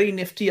some very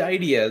nifty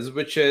ideas,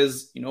 which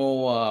is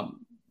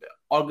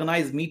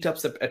organize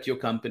meetups at your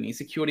company,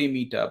 security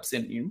meetups,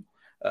 and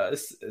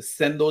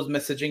send those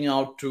messaging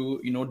out to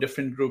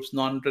different groups,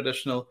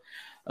 non-traditional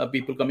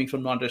people coming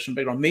from non-traditional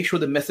background. Make sure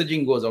the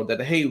messaging goes out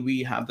that, hey,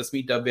 we have this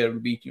meetup where we'll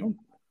be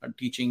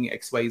teaching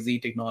XYZ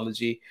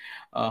technology,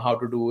 how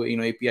to do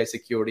API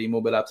security,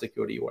 mobile app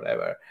security,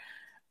 whatever.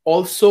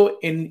 Also,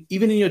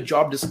 even in your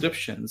job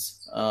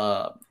descriptions,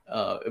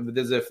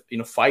 there's a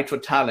fight for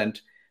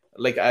talent.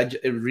 Like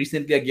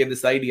recently I gave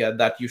this idea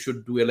that you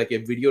should do a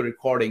video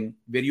recording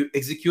where you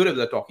executives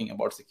are talking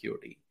about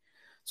security.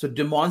 So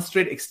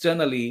demonstrate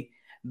externally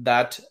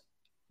that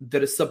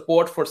there is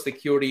support for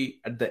security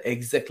at the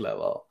exec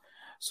level.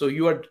 So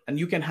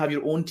you can have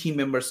your own team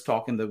members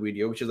talk in the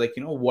video, which is like,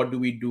 what do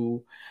we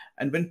do?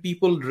 And when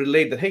people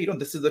relate that, hey,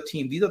 this is the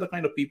team, these are the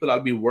kind of people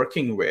I'll be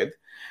working with,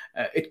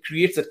 it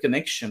creates a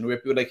connection where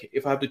people like,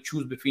 if I have to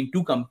choose between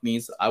two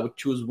companies, I would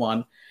choose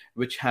one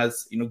which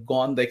has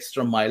gone the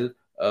extra mile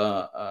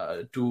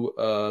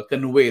to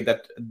convey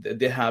that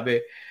they have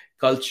a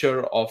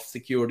culture of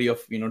security,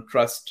 of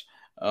trust,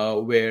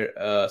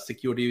 where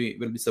security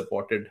will be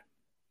supported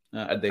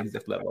at the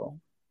exec level.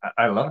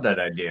 I love that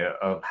idea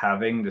of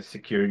having the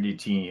security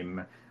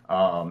team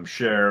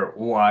share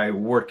why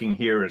working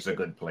here is a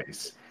good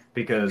place,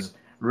 because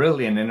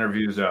really an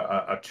interview is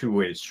a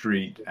two-way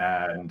street,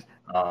 and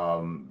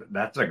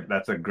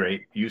that's a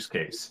great use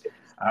case.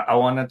 I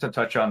wanted to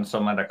touch on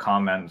some of the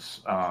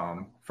comments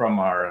from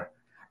our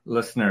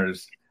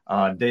listeners.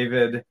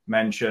 David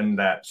mentioned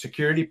that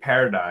security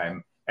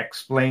paradigm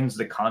explains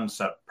the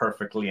concept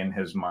perfectly in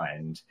his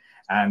mind.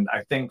 And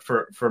I think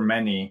for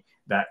many,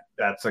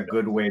 that's a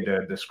good way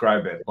to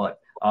describe it. But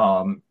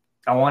I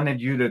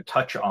wanted you to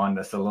touch on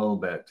this a little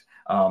bit.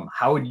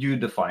 How would you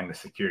define the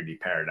security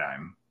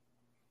paradigm?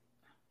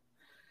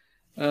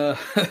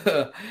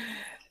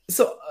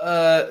 So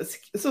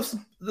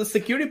the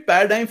security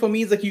paradigm for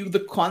me is like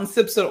the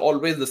concepts are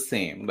always the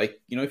same.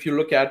 Like, if you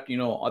look at,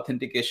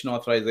 authentication,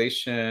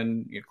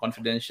 authorization,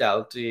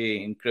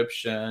 confidentiality,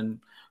 encryption,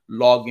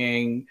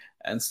 logging,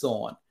 and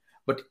so on.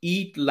 But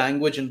each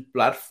language and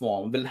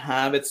platform will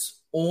have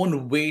its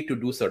own way to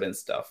do certain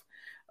stuff.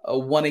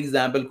 One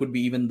example could be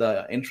even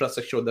the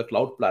infrastructure of the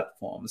cloud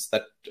platforms,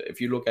 that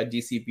if you look at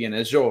GCP and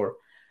Azure,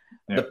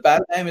 the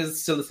paradigm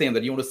is still the same,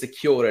 that you want to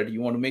secure it.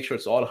 You want to make sure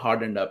it's all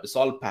hardened up. It's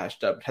all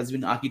patched up. It has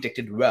been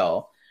architected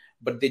well,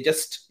 but they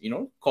just,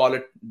 call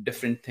it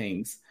different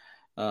things.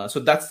 So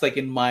that's like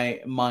in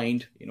my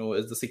mind,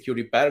 is the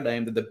security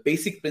paradigm, that the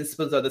basic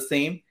principles are the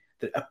same.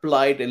 They're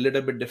applied a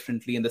little bit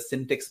differently, and the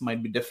syntax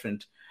might be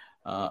different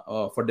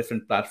for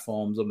different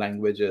platforms or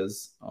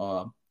languages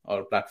or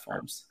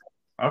platforms.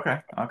 Okay.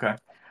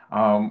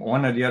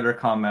 One of the other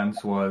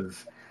comments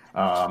was,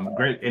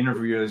 great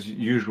interview as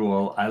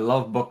usual. I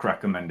love book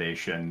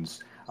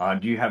recommendations.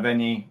 Do you have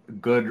any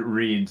good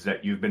reads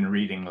that you've been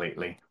reading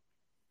lately?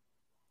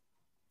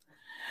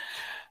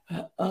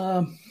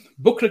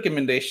 Book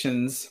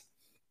recommendations.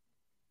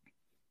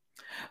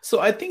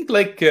 So I think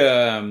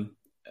there's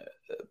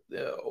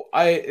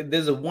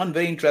one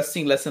very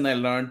interesting lesson I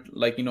learned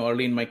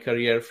early in my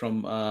career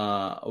from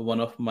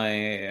one of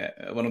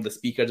the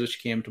speakers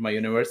which came to my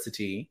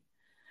university,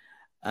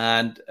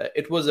 and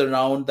it was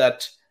around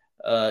that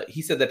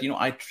he said that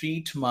I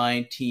treat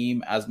my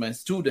team as my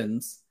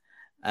students,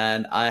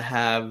 and I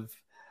have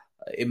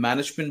a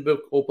management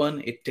book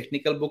open, a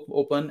technical book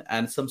open,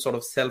 and some sort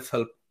of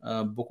self-help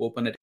book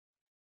open.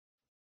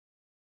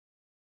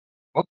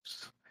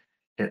 Oops.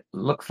 It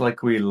looks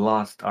like we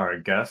lost our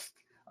guest,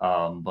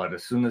 but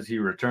as soon as he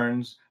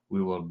returns,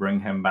 we will bring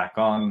him back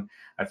on.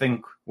 I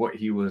think what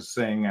he was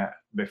saying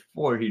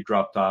before he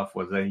dropped off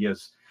was that he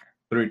has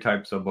 3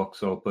 types of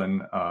books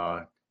open: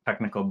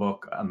 technical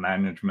book, a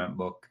management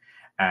book,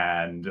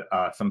 and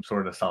some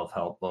sort of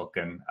self-help book.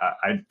 And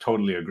I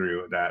totally agree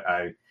with that.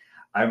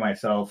 I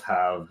myself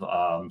have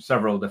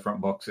several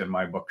different books in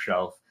my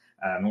bookshelf,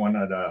 and one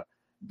of the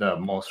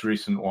most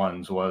recent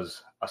ones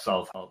was a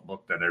self-help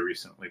book that I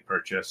recently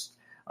purchased.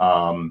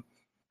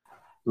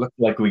 Looks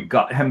like we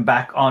got him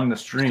back on the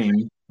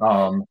stream.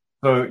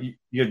 So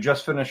you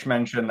just finished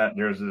mention that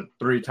there's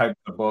 3 types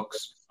of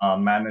books: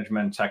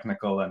 management,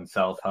 technical, and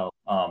self-help.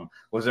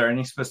 Was there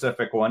any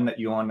specific one that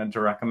you wanted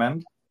to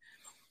recommend?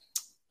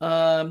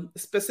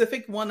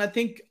 Specific one, I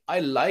think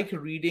I like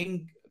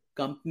reading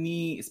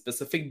company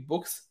specific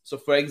books. So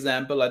for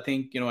example, I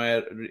think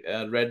I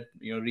read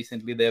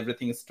recently the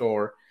Everything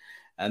Store,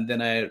 and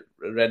then I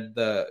read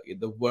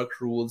the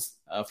work rules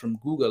from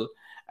Google,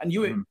 and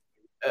you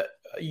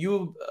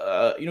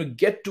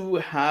get to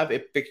have a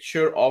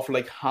picture of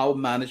like how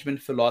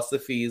management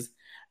philosophies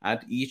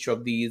at each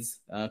of these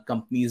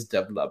companies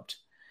developed.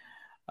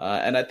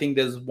 And I think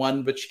there's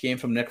one which came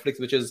from Netflix,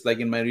 which is like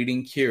in my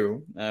reading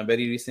queue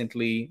very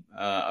recently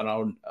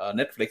around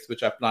Netflix,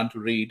 which I plan to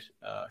read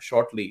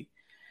shortly.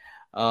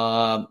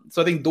 So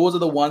I think those are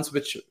the ones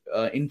which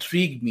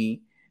intrigued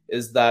me,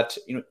 is that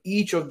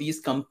each of these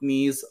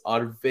companies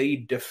are very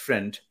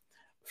different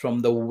from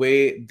the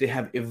way they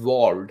have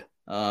evolved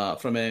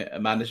from a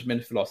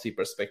management philosophy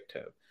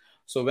perspective.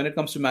 So when it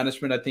comes to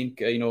management, I think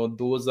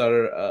those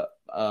are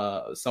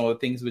some of the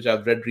things which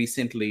I've read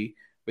recently,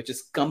 which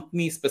is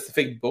company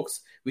specific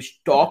books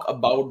which talk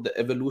about the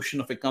evolution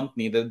of a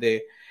company, that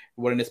they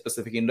were in a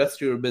specific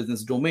industry or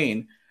business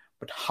domain,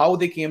 but how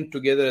they came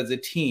together as a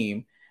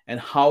team, and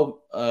how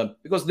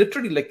because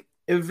literally like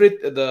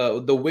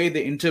the way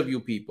they interview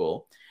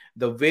people,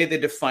 the way they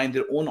define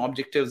their own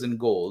objectives and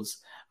goals,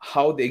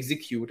 how they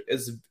execute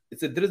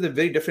there is a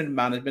very different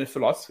management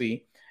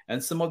philosophy.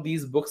 And some of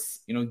these books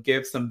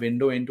give some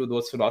window into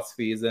those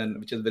philosophies, and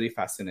which is very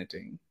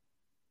fascinating.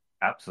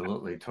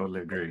 Absolutely,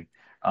 totally agree.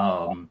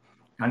 And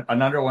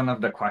another one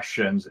of the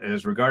questions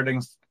is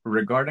regarding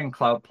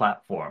cloud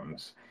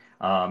platforms.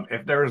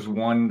 If there's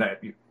one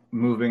that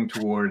moving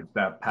towards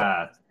that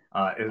path,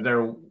 is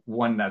there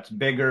one that's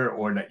bigger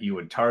or that you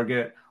would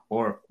target,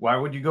 or why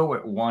would you go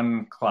with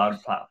one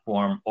cloud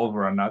platform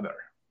over another?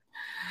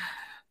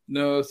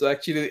 No, so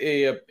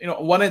actually,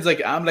 one is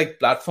like I'm like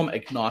platform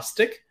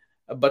agnostic,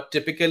 but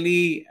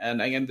typically,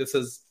 and again, this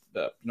is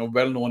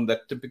well known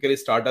that typically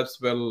startups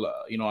will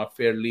are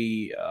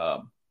fairly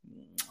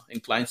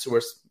inclined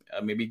towards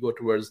maybe go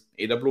towards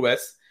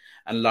AWS,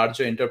 and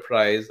larger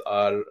enterprise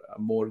are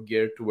more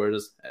geared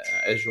towards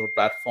Azure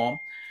platform,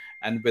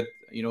 and with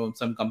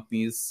some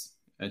companies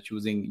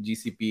choosing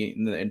GCP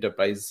in the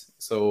enterprise.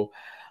 So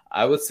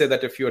I would say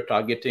that if you're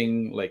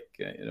targeting like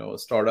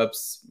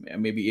startups,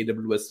 maybe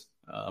AWS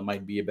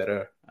might be a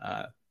better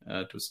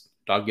to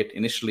target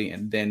initially,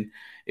 and then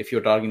if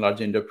you're targeting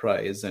large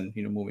enterprise, and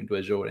move into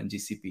Azure and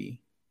GCP.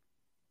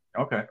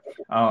 Okay.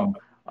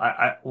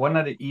 One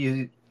of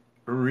the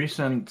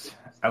recent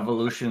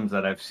evolutions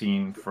that I've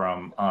seen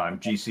from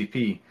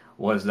GCP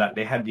was that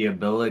they had the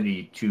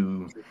ability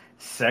to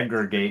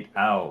segregate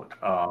out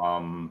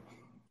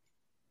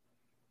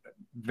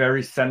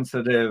very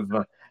sensitive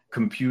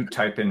compute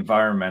type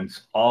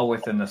environments all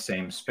within the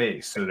same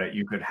space, so that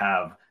you could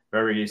have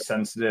very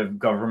sensitive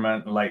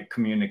government like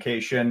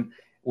communication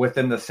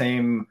within the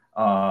same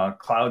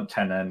cloud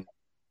tenant,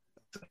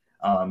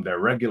 their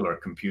regular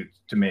compute,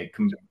 to make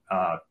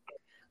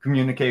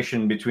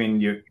communication between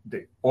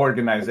the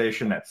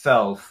organization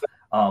itself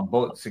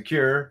both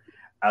secure,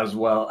 as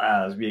well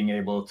as being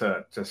able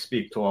to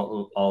speak to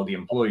all the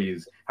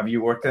employees. Have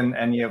you worked in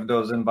any of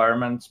those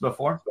environments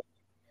before?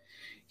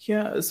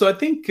 Yeah, so I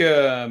think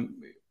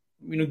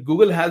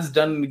Google has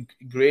done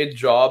a great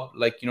job,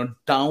 like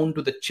down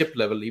to the chip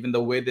level, even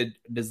the way they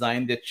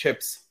design their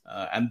chips,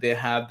 and they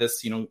have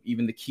this,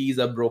 even the keys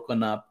are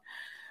broken up.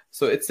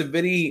 So it's a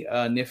very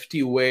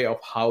nifty way of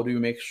how do you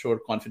make sure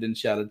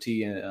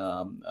confidentiality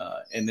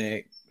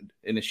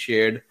in a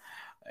shared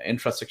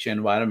infrastructure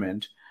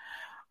environment,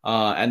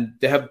 and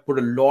they have put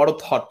a lot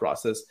of thought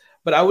process.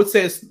 But I would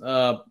say it's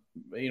not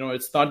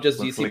just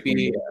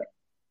GCP.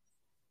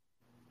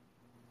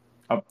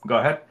 Oh, go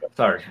ahead.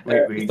 Sorry,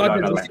 we got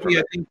GCP.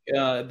 I think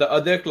the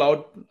other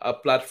cloud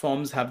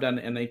platforms have done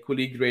an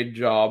equally great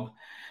job.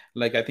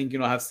 Like I think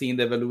I've seen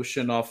the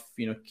evolution of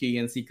key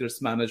and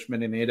secrets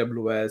management in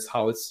AWS.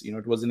 How it's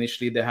it was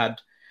initially they had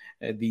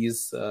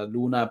these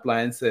Luna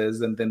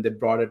appliances, and then they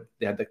brought it.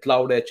 They had the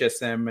cloud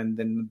HSM, and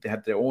then they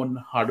had their own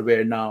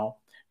hardware now,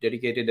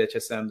 dedicated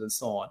HSMs, and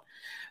so on.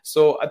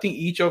 So I think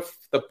each of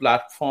the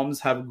platforms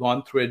have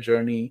gone through a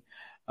journey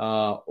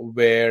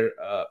where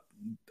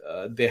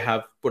they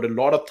have put a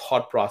lot of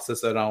thought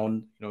process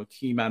around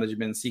key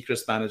management,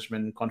 secrets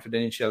management,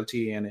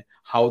 confidentiality, and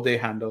how they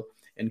handle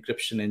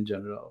encryption in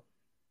general.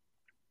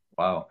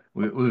 Wow,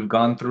 we've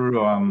gone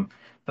through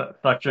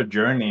such a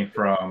journey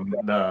from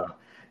the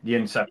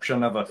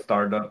inception of a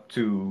startup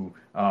to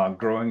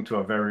growing to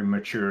a very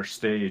mature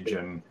stage,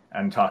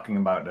 and talking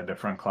about the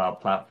different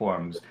cloud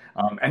platforms.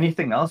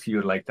 Anything else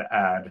you'd like to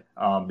add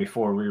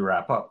before we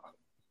wrap up?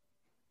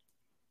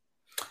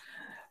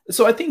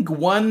 So I think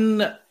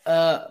one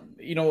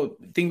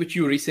thing which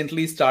you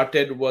recently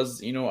started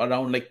was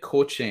around like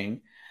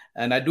coaching,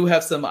 and I do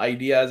have some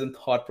ideas and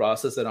thought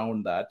process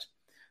around that.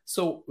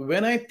 So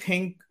when I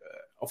think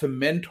of a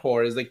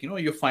mentor, is like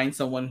you find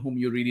someone whom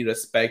you really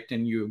respect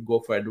and you go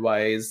for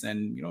advice,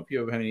 and if you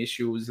have any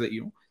issues, that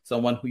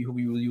someone who you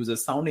will use a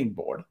sounding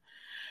board.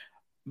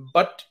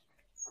 But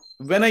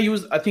when I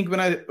use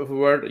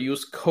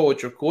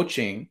coach or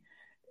coaching,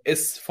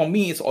 is for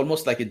me it's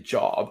almost like a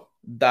job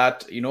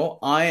that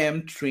I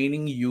am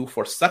training you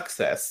for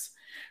success,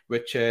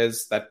 which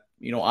is that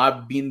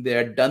I've been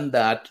there, done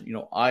that.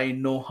 I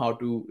know how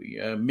to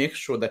make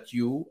sure that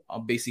you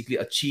basically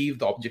achieve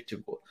the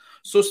objective goal.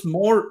 So it's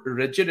more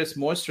rigid, it's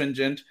more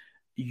stringent.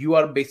 You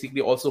are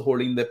basically also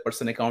holding the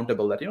person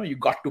accountable that, you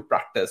got to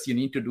practice, you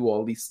need to do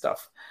all these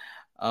stuff.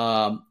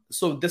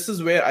 So this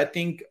is where I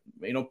think,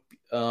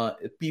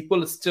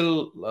 people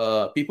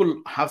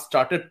have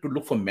started to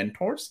look for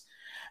mentors.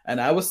 And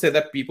I would say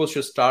that people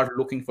should start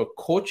looking for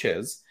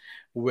coaches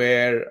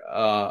where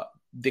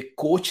they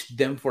coach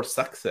them for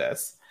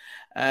success.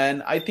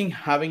 And I think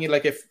having it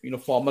like a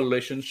formal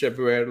relationship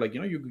where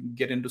you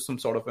get into some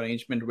sort of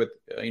arrangement with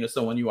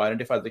someone you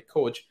identify as a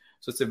coach,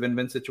 so it's a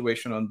win-win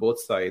situation on both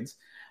sides.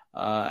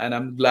 And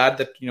I'm glad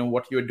that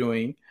what you're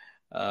doing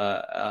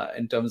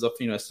in terms of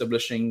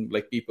establishing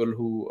like people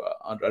who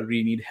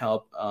really need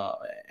help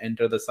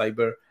enter the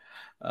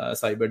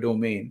cyber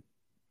domain.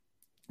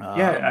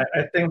 I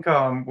think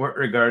with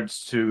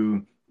regards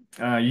to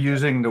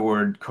using the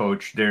word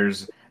coach,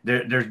 there's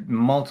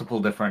multiple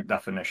different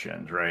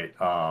definitions, right?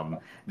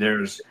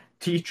 There's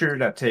teacher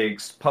that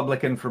takes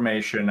public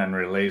information and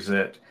relays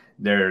it.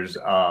 There's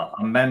a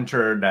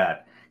mentor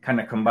that kind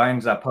of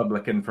combines that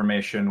public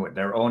information with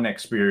their own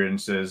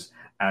experiences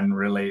and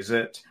relays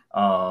it.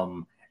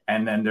 And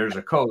then there's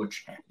a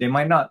coach. They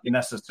might not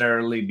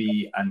necessarily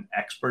be an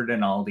expert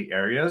in all the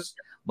areas,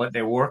 but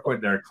they work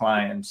with their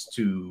clients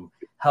to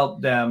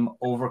help them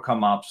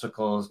overcome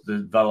obstacles,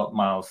 develop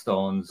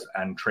milestones,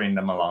 and train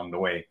them along the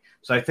way.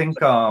 So I think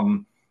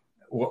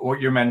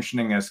what you're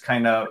mentioning is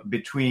kind of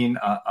between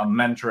a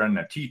mentor and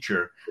a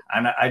teacher.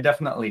 And I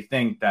definitely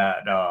think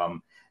that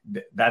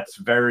that's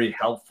very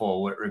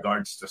helpful with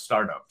regards to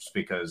startups,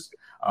 because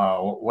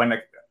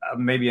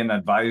maybe an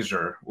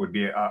advisor would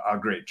be a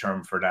great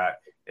term for that,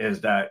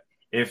 is that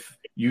if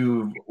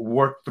you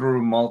work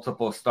through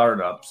multiple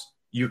startups,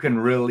 you can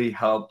really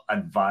help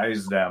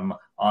advise them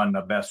on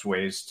the best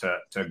ways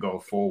to go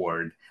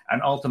forward.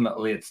 And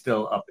ultimately, it's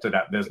still up to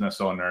that business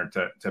owner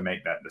to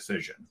make that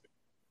decision.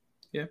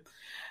 Yeah.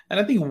 And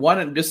I think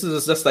this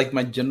is just like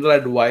my general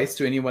advice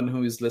to anyone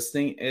who is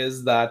listening,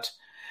 is that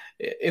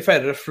if I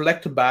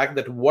reflect back,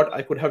 that what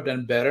I could have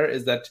done better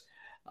is that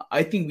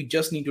I think we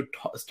just need to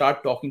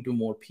start talking to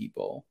more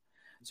people.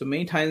 So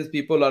many times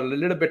people are a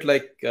little bit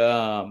like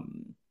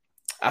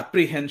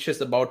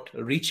apprehensive about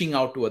reaching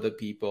out to other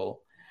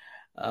people.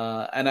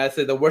 And I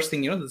say the worst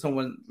thing, that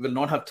someone will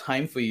not have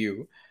time for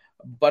you,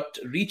 but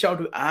reach out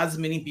to as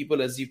many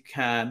people as you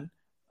can,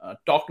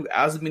 talk to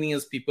as many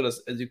people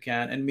as you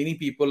can. And many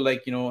people,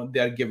 they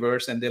are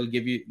givers, and they'll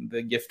give you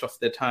the gift of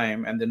their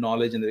time and their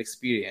knowledge and their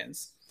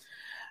experience.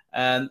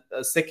 And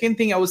second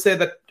thing I would say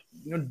that,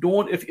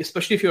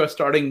 especially if you are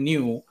starting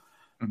new,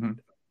 mm-hmm.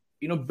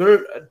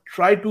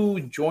 Try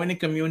to join a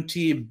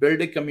community,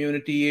 build a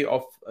community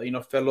of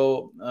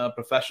fellow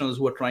professionals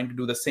who are trying to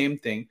do the same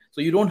thing.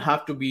 So you don't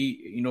have to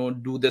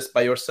do this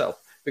by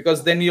yourself,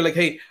 because then you're like,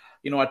 hey,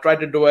 I tried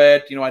to do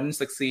it, I didn't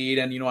succeed,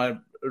 and I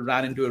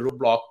ran into a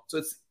roadblock. So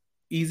it's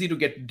easy to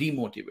get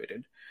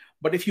demotivated.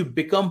 But if you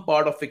become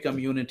part of a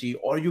community,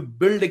 or you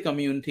build a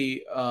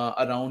community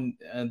around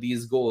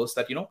these goals,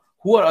 that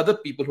who are other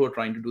people who are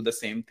trying to do the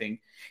same thing,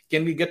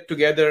 can we get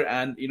together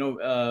and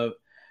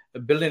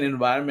build an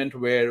environment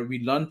where we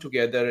learn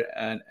together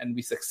and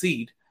we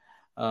succeed,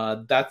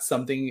 that's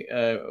something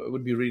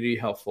would be really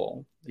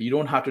helpful. You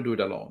don't have to do it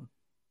alone.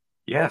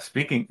 Yeah,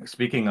 speaking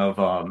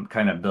of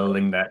kind of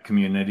building that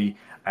community,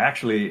 I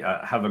actually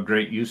have a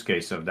great use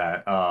case of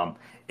that.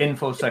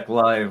 InfoSec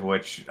Live,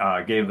 which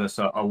gave us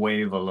a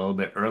wave a little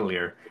bit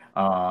earlier,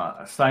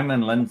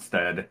 Simon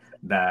Lindstedt,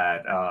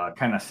 that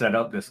kind of set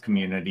up this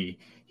community.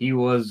 He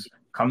was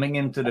coming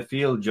into the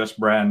field just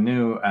brand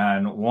new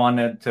and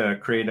wanted to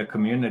create a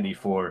community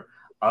for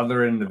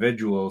other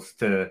individuals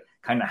to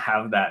kind of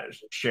have that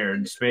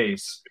shared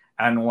space.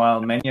 And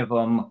while many of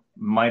them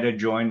might have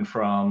joined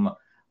from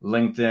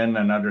LinkedIn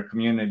and other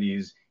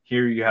communities,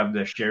 here you have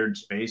the shared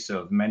space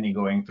of many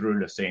going through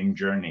the same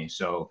journey.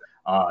 So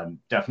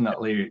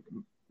definitely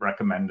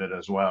recommend it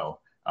as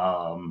well.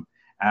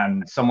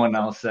 And someone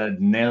else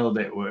said nailed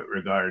it with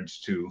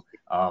regards to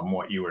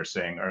what you were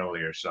saying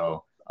earlier.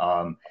 So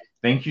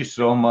thank you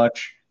so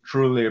much.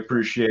 Truly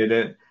appreciate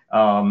it.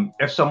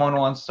 If someone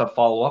wants to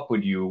follow up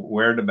with you,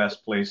 where are the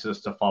best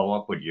places to follow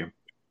up with you?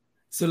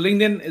 So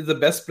LinkedIn is the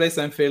best place.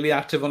 I'm fairly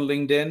active on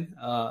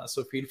LinkedIn.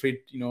 So feel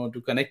free,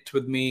 to connect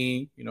with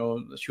me,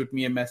 shoot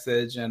me a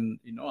message, and,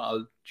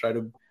 I'll try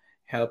to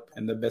help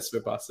in the best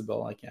way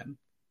possible I can.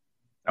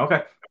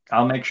 Okay.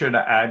 I'll make sure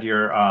to add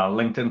your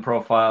LinkedIn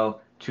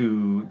profile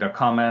to the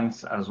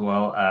comments as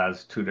well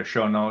as to the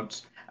show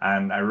notes.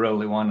 And I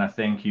really want to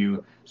thank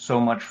you so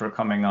much for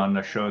coming on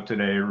the show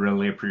today.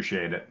 Really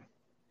appreciate it.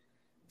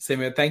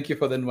 Same here. Thank you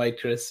for the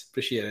invite, Chris.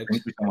 Appreciate it.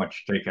 Thank you so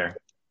much. Take care.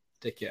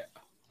 Take care.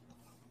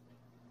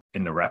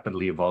 In the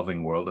rapidly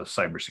evolving world of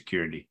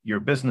cybersecurity, your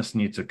business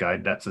needs a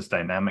guide that's as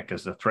dynamic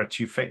as the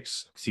threats you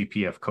face.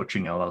 CPF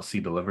Coaching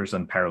LLC delivers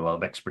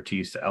unparalleled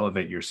expertise to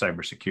elevate your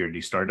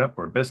cybersecurity startup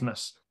or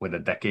business. With a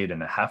decade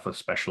and a half of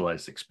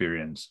specialized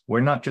experience, we're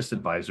not just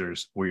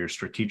advisors, we're your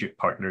strategic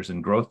partners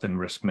in growth and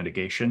risk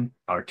mitigation.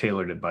 Our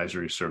tailored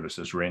advisory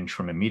services range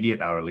from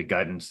immediate hourly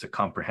guidance to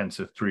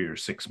comprehensive 3 or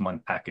 6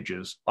 month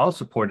packages, all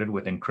supported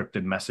with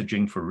encrypted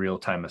messaging for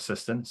real-time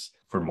assistance.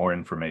 For more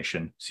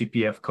information,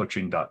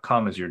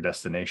 cpfcoaching.com is your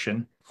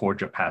destination.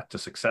 Forge a path to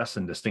success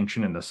and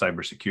distinction in the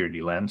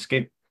cybersecurity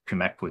landscape.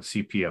 Connect with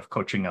CPF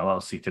Coaching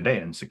LLC today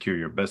and secure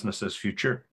your business's future.